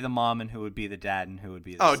 who would be the mom and who would be the dad and who would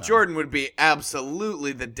be the son? Jordan would be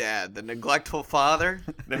absolutely the dad, the neglectful father.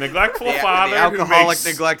 The neglectful the father. alcoholic,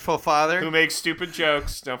 neglectful father. Who makes stupid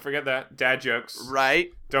jokes. Don't forget that. Dad jokes. Right.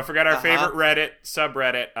 Don't forget our favorite Reddit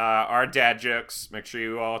subreddit, our dad jokes. Make sure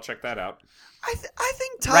you all check that out. I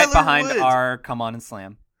think Tyler right behind would. our Come On and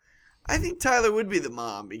Slam. I think Tyler would be the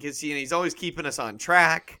mom because he's always keeping us on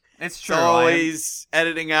track. It's true. He's always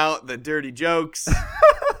editing out the dirty jokes.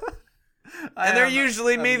 And they're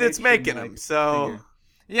usually me that's making them. So,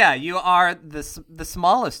 yeah, you are the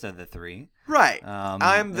smallest of the three. Right.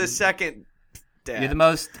 I'm the second dad. You're the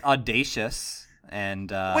most audacious. And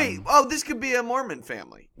this could be a Mormon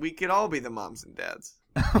family. We could all be the moms and dads.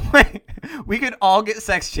 Wait, we could all get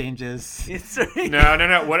sex changes.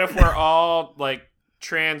 No. What if we're all like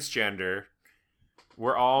transgender?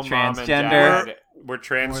 We're all mom and dad. We're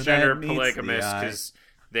transgender polygamists because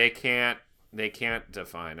they can't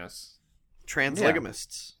define us.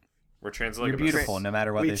 Transligamists. We're transligamists. You're beautiful, no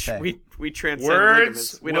matter what they say. We transcend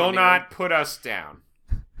words we will not put us down.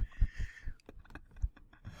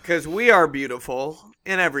 Because we are beautiful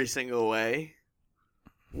in every single way.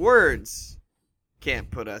 Words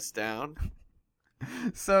can't put us down.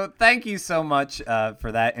 So thank you so much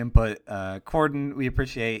for that input, Corden. We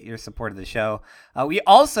appreciate your support of the show. We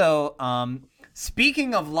also,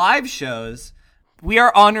 speaking of live shows, we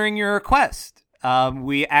are honoring your request.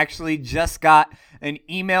 We actually just got an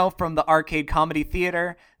email from the Arcade Comedy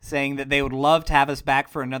Theater saying that they would love to have us back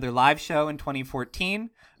for another live show in 2014.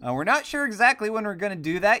 We're not sure exactly when we're going to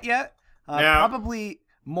do that yet. Probably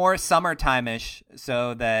more summertime-ish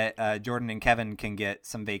so that Jordan and Kevin can get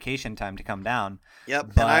some vacation time to come down.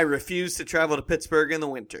 Yep, and I refuse to travel to Pittsburgh in the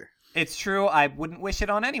winter. It's true. I wouldn't wish it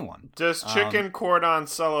on anyone. Does Chicken Cordon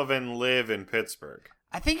Sullivan live in Pittsburgh?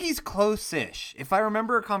 I think he's close-ish. If I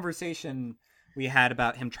remember a conversation we had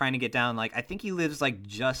about him trying to get down, like I think he lives like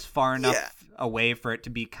just far enough away for it to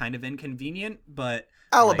be kind of inconvenient, but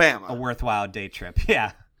Alabama, like, a worthwhile day trip.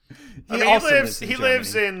 Yeah, he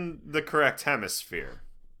lives in the correct hemisphere.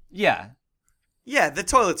 Yeah, the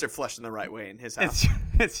toilets are flushed in the right way in his house.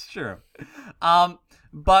 It's true.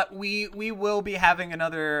 But we will be having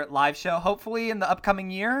another live show hopefully in the upcoming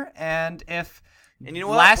year, and if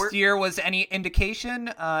last year was any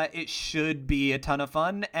indication, it should be a ton of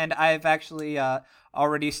fun. And I've actually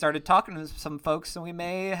already started talking to some folks, and we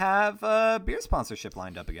may have a beer sponsorship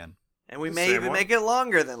lined up again. And we may even make it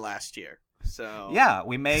longer than last year. So yeah,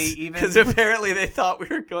 we may even because apparently they thought we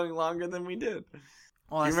were going longer than we did.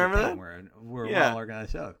 Well, you remember that? We're a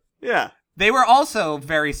well-organized show. Yeah. They were also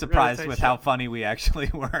very surprised with how funny we actually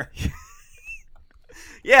were.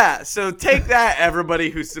 Yeah, so take that, everybody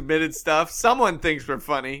who submitted stuff. Someone thinks we're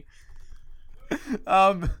funny. George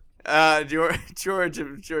of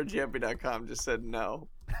GeorgeHappy.com just said no.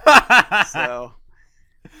 So,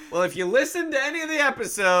 well, if you listen to any of the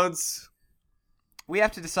episodes, we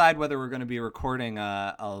have to decide whether we're going to be recording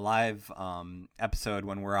a live episode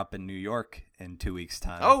when we're up in New York in 2 weeks'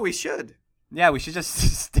 time. Oh, we should. Yeah, we should just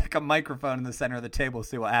stick a microphone in the center of the table,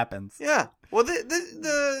 see what happens. Yeah. Well,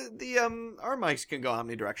 our mics can go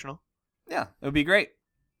omnidirectional. Yeah, it would be great.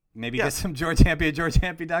 Maybe get some George Hampy at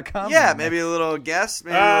GeorgeHampy.com. Yeah, maybe a little guest.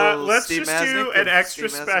 Maybe let's Steve just Masnick do an extra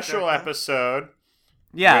special episode.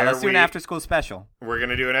 Yeah, let's do an after-school special. We're going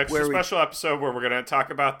to do an extra special episode where we're going to talk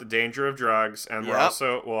about the danger of drugs, and we'll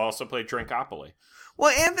also play Drinkopoly.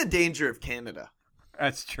 Well, and the danger of Canada.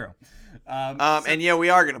 That's true. And yeah, we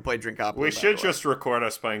are going to play Drinkopoly. We should just record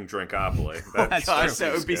us playing Drinkopoly. That's true.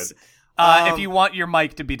 That would be. If you want your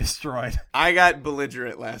mic to be destroyed. I got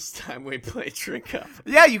belligerent last time we played Drinkopoly.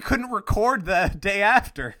 Yeah, you couldn't record the day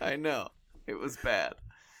after. I know. It was bad.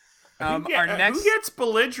 Who gets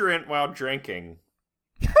belligerent while drinking?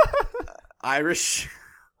 Irish.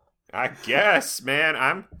 I guess,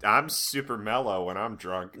 man. I'm super mellow when I'm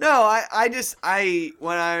drunk. No,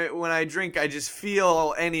 when I drink, I just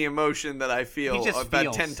feel any emotion that I feel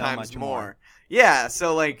about 10 times more. Yeah,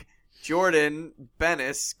 so like Jordan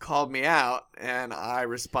Bennis called me out, and I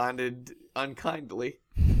responded unkindly.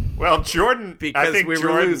 Well, Jordan, because I think we were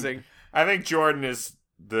Jordan, losing. I think Jordan is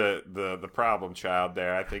the problem child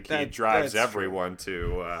there. I think he drives that's everyone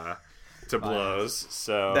to blows.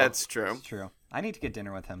 So That's true. It's true. I need to get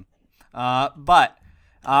dinner with him. But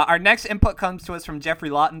our next input comes to us from Jeffrey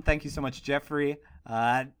Lawton. Thank you so much, Jeffrey.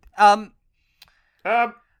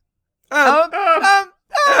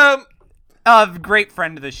 Great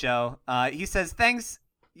friend of the show. He says, thanks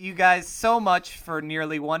you guys so much for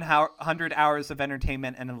nearly 100 hours of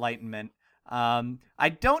entertainment and enlightenment. I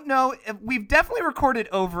don't know if we've definitely recorded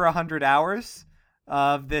over 100 hours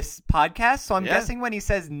of this podcast, so I'm guessing when he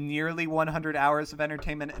says nearly 100 hours of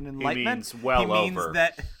entertainment and enlightenment, he means well he means over.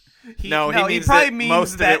 that he means probably that means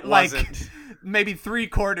most of that it like wasn't. maybe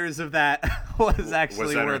 3/4 of that was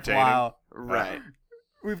actually entertaining. worthwhile. Right.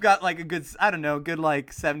 We've got like a good, I don't know, good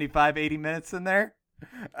like 75, 80 minutes in there.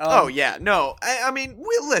 Oh yeah, no. I mean,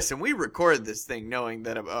 we recorded this thing knowing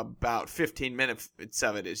that about 15 minutes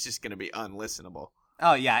of it is just going to be unlistenable.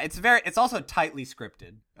 Oh yeah, it's also tightly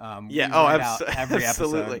scripted. Yeah. We Oh, write out every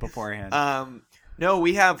absolutely. episode beforehand. No,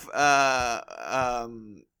 we have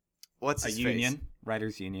what's A his union, face?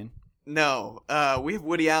 writers union. No, we have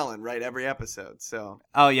Woody Allen write every episode. So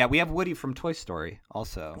Oh yeah, we have Woody from Toy Story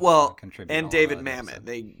also. contributing and a lot David of the Mamet.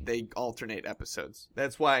 episodes. They alternate episodes.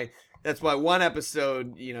 That's why one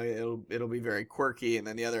episode, it'll be very quirky, and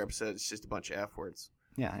then the other episode is just a bunch of F words.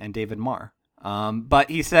 Yeah, and David Marr. But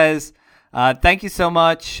he says, thank you so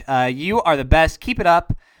much. You are the best. Keep it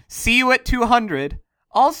up. See you at 200.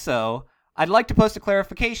 Also, I'd like to post a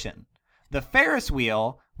clarification. The Ferris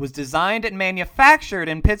wheel was designed and manufactured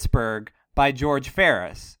in Pittsburgh by George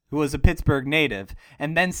Ferris, who was a Pittsburgh native,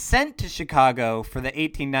 and then sent to Chicago for the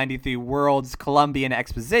 1893 World's Columbian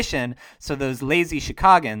Exposition, so those lazy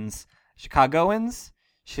Chicagoans,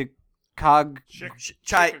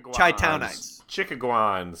 Chi-Townites.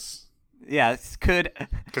 Chicaguans. Yes, could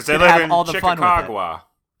Because they could live have in all the fun with it. Chicaragua.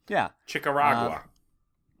 Yeah. Chicaragua.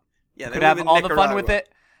 Yeah, they Could live have in all the fun with Nicaragua.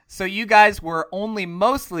 it. So you guys were only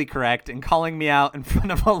mostly correct in calling me out in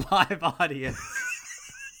front of a live audience.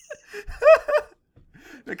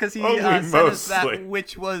 Because he Only sent us mostly. that,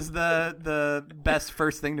 which was the best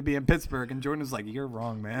first thing to be in Pittsburgh, and Jordan was like, "You're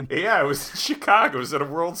wrong, man." Yeah, it was in Chicago. It was at a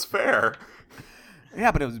World's Fair.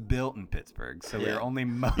 Yeah, but it was built in Pittsburgh, so we were only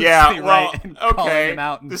mostly Yeah, well, right in calling okay. him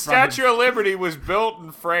out in The front Statue of Liberty was built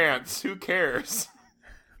in France. Who cares?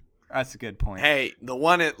 That's a good point. Hey, the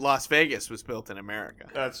one at Las Vegas was built in America.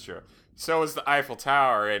 That's true. So was the Eiffel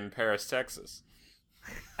Tower in Paris, Texas.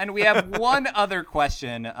 And we have one other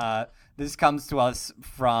question. This comes to us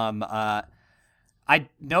from I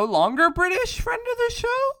no longer British friend of the show.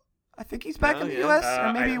 I think he's back in the U.S.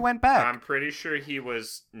 or maybe he went back. I'm pretty sure he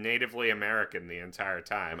was natively American the entire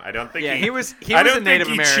time. I don't think Yeah, he was I a don't Native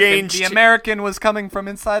think he American. changed. The American was coming from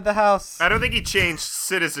inside the house. I don't think he changed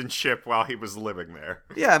citizenship while he was living there.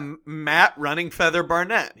 Yeah, Matt Running Feather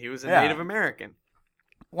Barnett. He was a Yeah. Native American.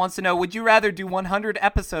 Wants to know, would you rather do 100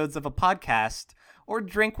 episodes of a podcast or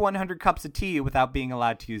drink 100 cups of tea without being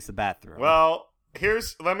allowed to use the bathroom? Well,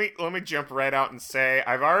 let me jump right out and say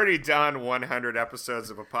I've already done 100 episodes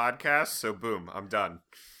of a podcast, so boom, I'm done.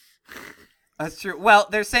 That's true. Well,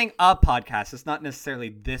 they're saying a podcast. It's not necessarily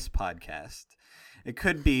this podcast. It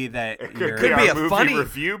could be that you're... could be our a movie funny-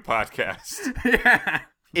 review podcast. Yeah.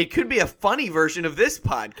 It could be a funny version of this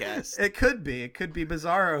podcast. It could be. It could be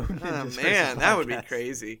Bizarro. Oh Ninjas versus man, that would be Podcast.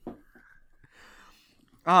 crazy.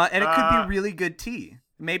 And it could be really good tea.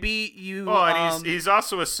 Maybe you... Well, and he's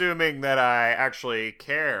also assuming that I actually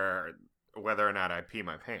care whether or not I pee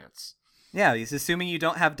my pants. Yeah, he's assuming you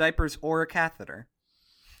don't have diapers or a catheter.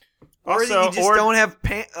 Or Also, you just don't have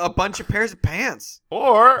a bunch of pairs of pants.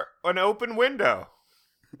 Or an open window.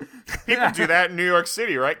 People do that in New York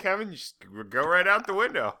City, right, Kevin? You just go right out the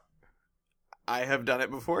window. I have done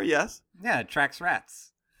it before, yes. Yeah, it tracks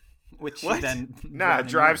rats. Which What? then... Nah, it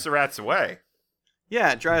drives the rats away.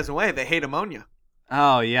 Yeah, it drives away. They hate ammonia.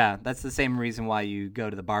 Oh, yeah. That's the same reason why you go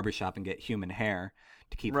to the barbershop and get human hair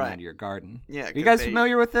to keep them Right. out of your garden. Yeah, Are you 'cause guys they-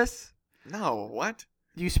 familiar with this? No, what?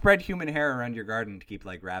 You spread human hair around your garden to keep,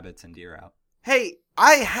 like, rabbits and deer out. Hey,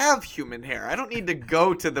 I have human hair. I don't need to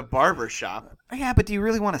go to the barber shop. Oh, yeah, but do you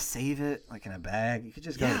really want to save it, like, in a bag? You could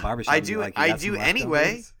just go to the barbershop I and be do- like, "You I got do some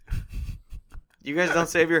anyway." leftovers?" You guys don't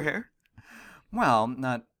save your hair? Well,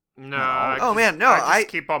 not... No. Oh, man, no, I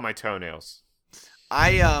just keep all my toenails.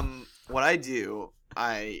 What I do,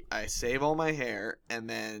 I save all my hair, and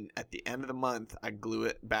then at the end of the month, I glue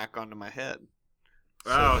it back onto my head.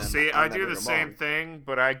 So then see, I'll I do never the go same bald. thing,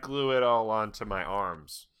 but I glue it all onto my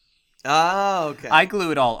arms. Oh, okay. I glue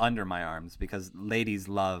it all under my arms because ladies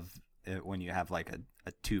love it when you have, like,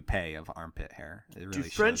 a toupee of armpit hair. It really do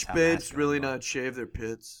shows French how babes masculine really you are. not shave their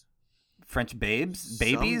pits? French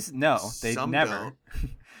babies? Some- No, they some never.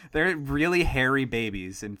 don't. They're really hairy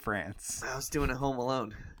babies in France. I was doing it Home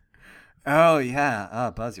Alone. Oh yeah.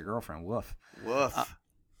 Oh, Buzz, your girlfriend. Woof. Woof.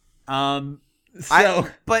 So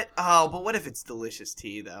but what if it's delicious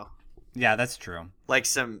tea though? yeah, that's true. Like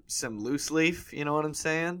some loose leaf, you know what I'm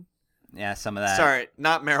saying? Yeah, some of that. Sorry,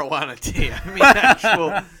 not marijuana tea. I mean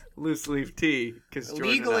actual loose leaf tea. Because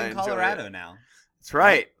Legal in Colorado now. That's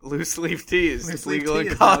right. Loose leaf tea is Loose leaf legal tea in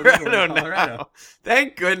is now legal Colorado in Colorado. now.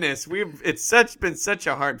 Thank goodness. It's been such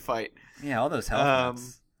a hard fight. Yeah, all those health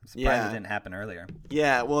nuts. I'm surprised yeah. it didn't happen earlier.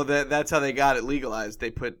 Yeah, well that's how they got it legalized.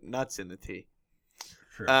 They put nuts in the tea.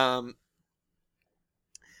 True.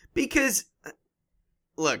 Because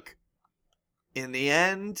look, in the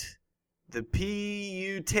end, the pee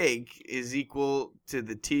you take is equal to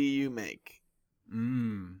the tea you make.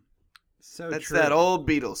 So That's true. that old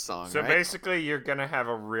Beatles song, So right? basically, you're gonna have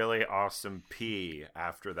a really awesome pee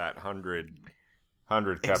after that 100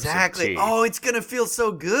 cups Exactly. of tea. Oh, it's gonna feel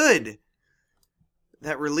so good.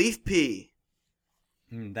 That relief pee.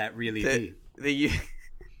 That really The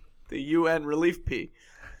the UN relief pee.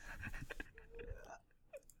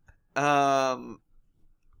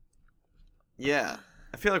 Yeah.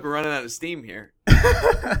 I feel like we're running out of steam here.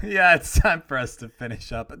 Yeah, it's time for us to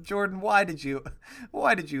finish up. Jordan, why did you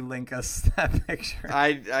link us that picture?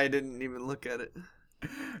 I didn't even look at it.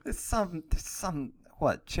 There's some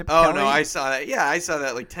what, Chip Oh Kelly? no, I saw that. Yeah, I saw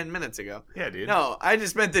that like 10 minutes ago. Yeah, dude. No, I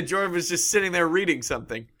just meant that Jordan was just sitting there reading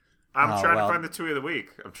something. I'm Oh, trying well. to find the tweet of the week.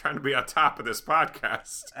 I'm trying to be on top of this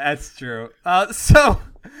podcast. That's true. So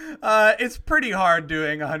it's pretty hard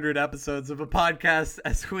doing 100 episodes of a podcast,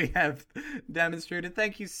 as we have demonstrated.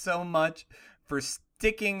 Thank you so much for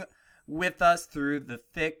sticking with us through the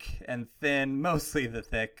thick and thin, mostly the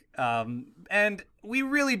thick. And we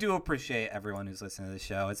really do appreciate everyone who's listening to the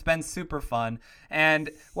show. It's been super fun. And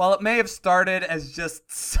while it may have started as just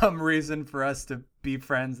some reason for us to be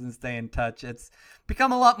friends and stay in touch, it's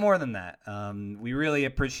become a lot more than that. We really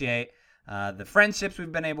appreciate the friendships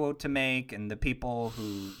we've been able to make and the people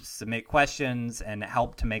who submit questions and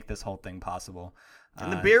help to make this whole thing possible.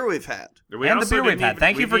 And the beer we've had. We and the also beer we've didn't had. even-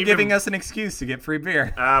 Thank we you for didn't giving even- us an excuse to get free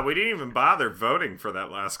beer. We didn't even bother voting for that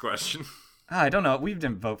last question. I don't know. We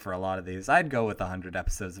didn't vote for a lot of these. I'd go with 100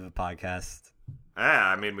 episodes of a podcast.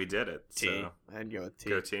 I mean, we did it. Tea. So. I'd go with tea.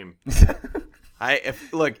 Go team.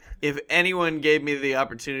 If anyone gave me the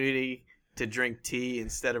opportunity to drink tea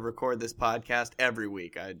instead of record this podcast every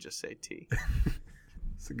week, I'd just say tea.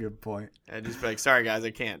 That's a good point. I'd just be like, sorry guys,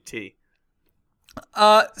 I can't tea.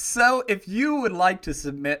 So if you would like to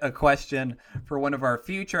submit a question for one of our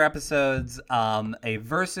future episodes, a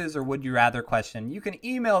versus or would you rather question, you can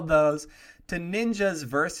email those to ninjas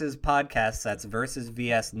versus podcast. That's versus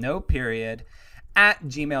vs no period at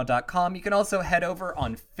gmail.com. You can also head over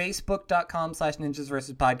on facebook.com/ninjas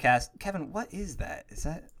versus podcast. Kevin, what is that? Is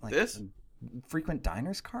that like This? a frequent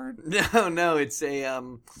diners card? No, it's a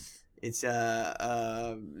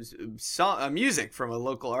music from a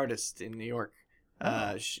local artist in New York.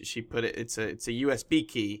 She put it. It's a USB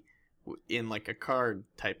key in like a card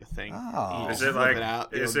type of thing. Oh. You Is just it flip like?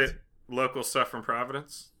 out, Is it'll- it local stuff from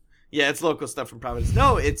Providence? Yeah, it's local stuff from Providence.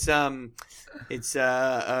 No, it's a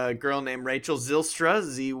girl named Rachel Zylstra,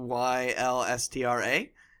 Zylstra,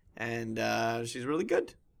 and she's really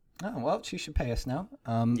good. Oh, well, she should pay us now.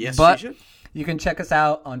 Yes, but she should. You can check us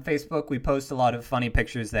out on Facebook. We post a lot of funny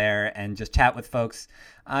pictures there and just chat with folks.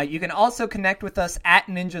 You can also connect with us at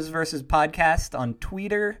Ninjas vs. Podcast on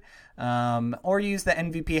Twitter, or use the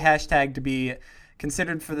MVP hashtag to be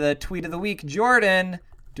considered for the tweet of the week. Jordan,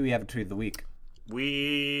 do we have a tweet of the week?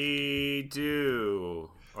 We do.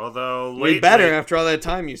 Although Way better after all that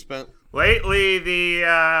time you spent. Lately, the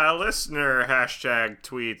listener hashtag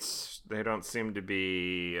tweets, they don't seem to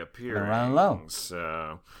be appearing. running low.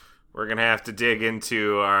 So we're going to have to dig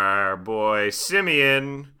into our boy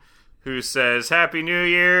Simeon, who says, Happy New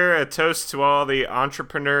Year, a toast to all the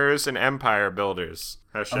entrepreneurs and empire builders.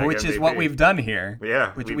 Hashtag Which is MVP. what we've done here.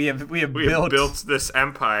 Yeah. Which we have We have built this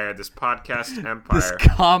empire, this podcast empire. this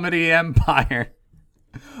comedy empire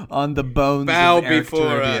on the bones Bow of Eric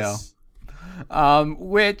before Toribio. us.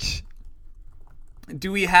 Which,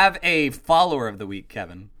 do we have a follower of the week,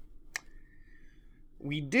 Kevin?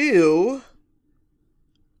 We do.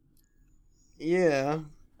 Yeah.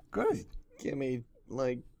 Good. Give me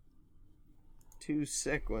like 2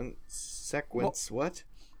 sequence. What?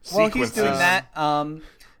 Well, he's doing Sequences. that.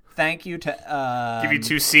 Thank you to Give you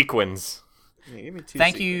 2 sequins. Yeah, give me 2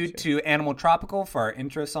 thank you sequence, to Animal Tropical for our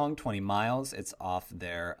intro song 20 Miles. It's off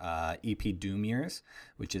their EP Doom Years,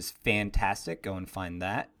 which is fantastic. Go and find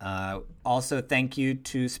that. Also, thank you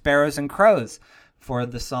to Sparrows and Crows for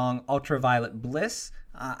the song Ultraviolet Bliss.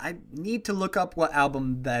 I need to look up what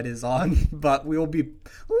album that is on, but we'll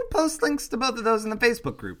post links to both of those in the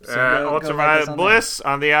Facebook group. So go like us Ultraviolet on Bliss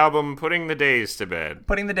on the album Putting the Days to Bed.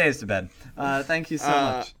 Putting the Days to Bed. Thank you so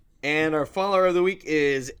much. And our follower of the week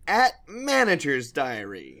is at Manager's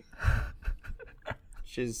Diary,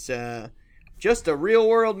 which is just a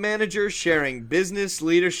real-world manager sharing business,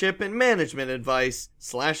 leadership, and management advice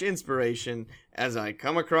 / inspiration as I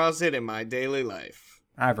come across it in my daily life.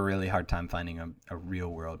 I have a really hard time finding a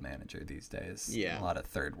real-world manager these days. Yeah. A lot of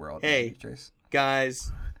third-world Hey. managers.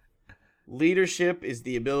 Guys, leadership is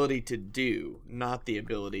the ability to do, not the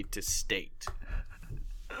ability to state.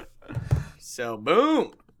 So,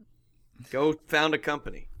 boom! Go found a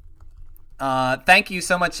company. Thank you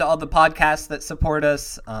so much to all the podcasts that support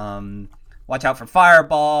us. Watch out for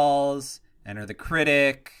Fireballs, Enter the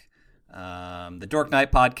Critic, the Dork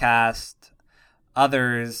Night podcast,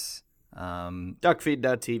 others.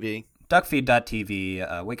 Duckfeed.tv.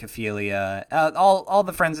 Duckfeed.tv, Wikiphilia, all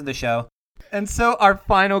the friends of the show. And so our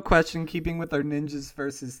final question, keeping with our ninjas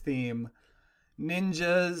versus theme.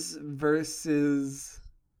 Ninjas versus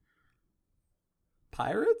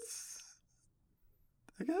pirates?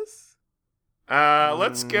 I guess?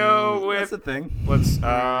 Let's go with... That's a thing.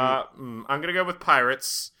 I'm gonna go with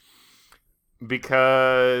pirates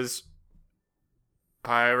because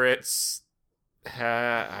pirates.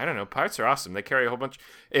 I don't know. Pirates are awesome. They carry a whole bunch.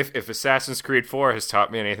 If Assassin's Creed 4 has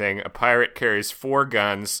taught me anything, a pirate carries 4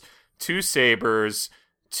 guns, 2 sabers,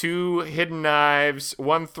 2 hidden knives,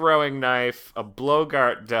 1 throwing knife, a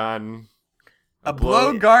blowguard gun. A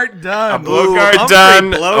blowguard done. A blowguard Humphrey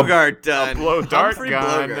done. Blowguard done. A blow dart Humphrey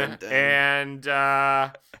gun. Blowguard done. And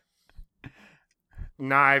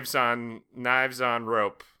knives on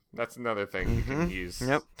rope. That's another thing you can use.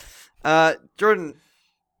 Yep. Jordan,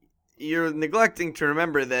 you're neglecting to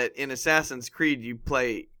remember that in Assassin's Creed you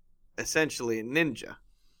play essentially a ninja.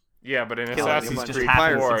 Yeah, but in Killing a Assassin's bunch of Creed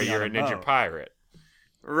pirates 4, to be you're on a a ninja boat. pirate.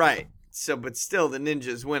 Right. So, but still, the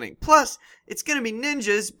ninja's winning. Plus, it's going to be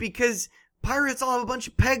ninjas because pirates all have a bunch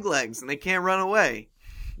of peg legs and they can't run away.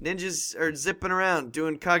 Ninjas are zipping around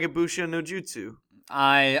doing Kagebusha no Jutsu.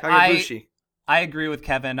 Kagebushi. I agree with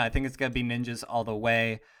Kevin. I think it's going to be ninjas all the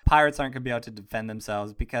way. Pirates aren't going to be able to defend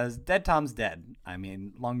themselves because Dead Tom's dead. I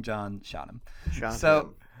mean, Long John shot him.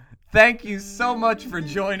 So, thank you so much for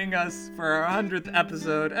joining us for our 100th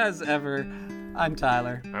episode. As ever, I'm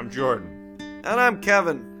Tyler. I'm Jordan. And I'm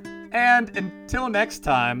Kevin. And until next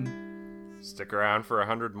time, Stick around for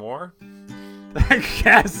 100 more. I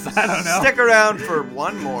guess, I don't know. Stick around for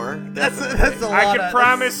one more. That's a lot I can of,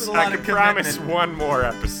 promise. that's a lot I of can promise commitment. one more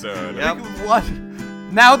episode. Yep.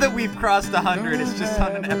 Now that we've crossed 100, it's just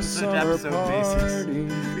on an episode-to-episode basis.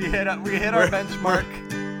 We hit our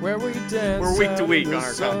benchmark. Where we dance We're week to week under on the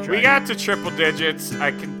our sun. contract. We got to triple digits.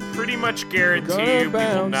 I can pretty much guarantee you we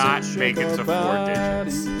will not make it to 4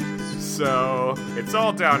 digits. So it's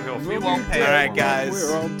all downhill. We won't pay. All right, guys.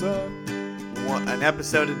 We're all done. An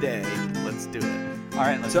episode a day. Let's do it. All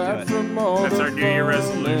right, let's do Time it. from all That's the our New Year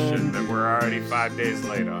resolution falling. that we're already 5 days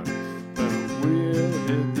late on. We'll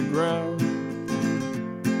hit the ground.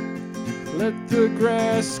 Let the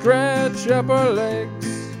grass scratch up our legs.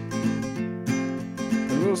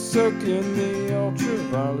 And we'll soak in the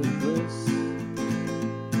ultraviolet bliss.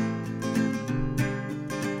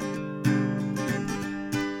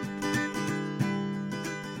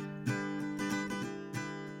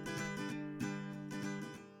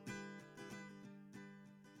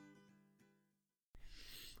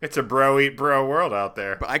 It's a bro eat bro world out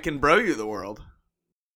there. But I can bro you the world.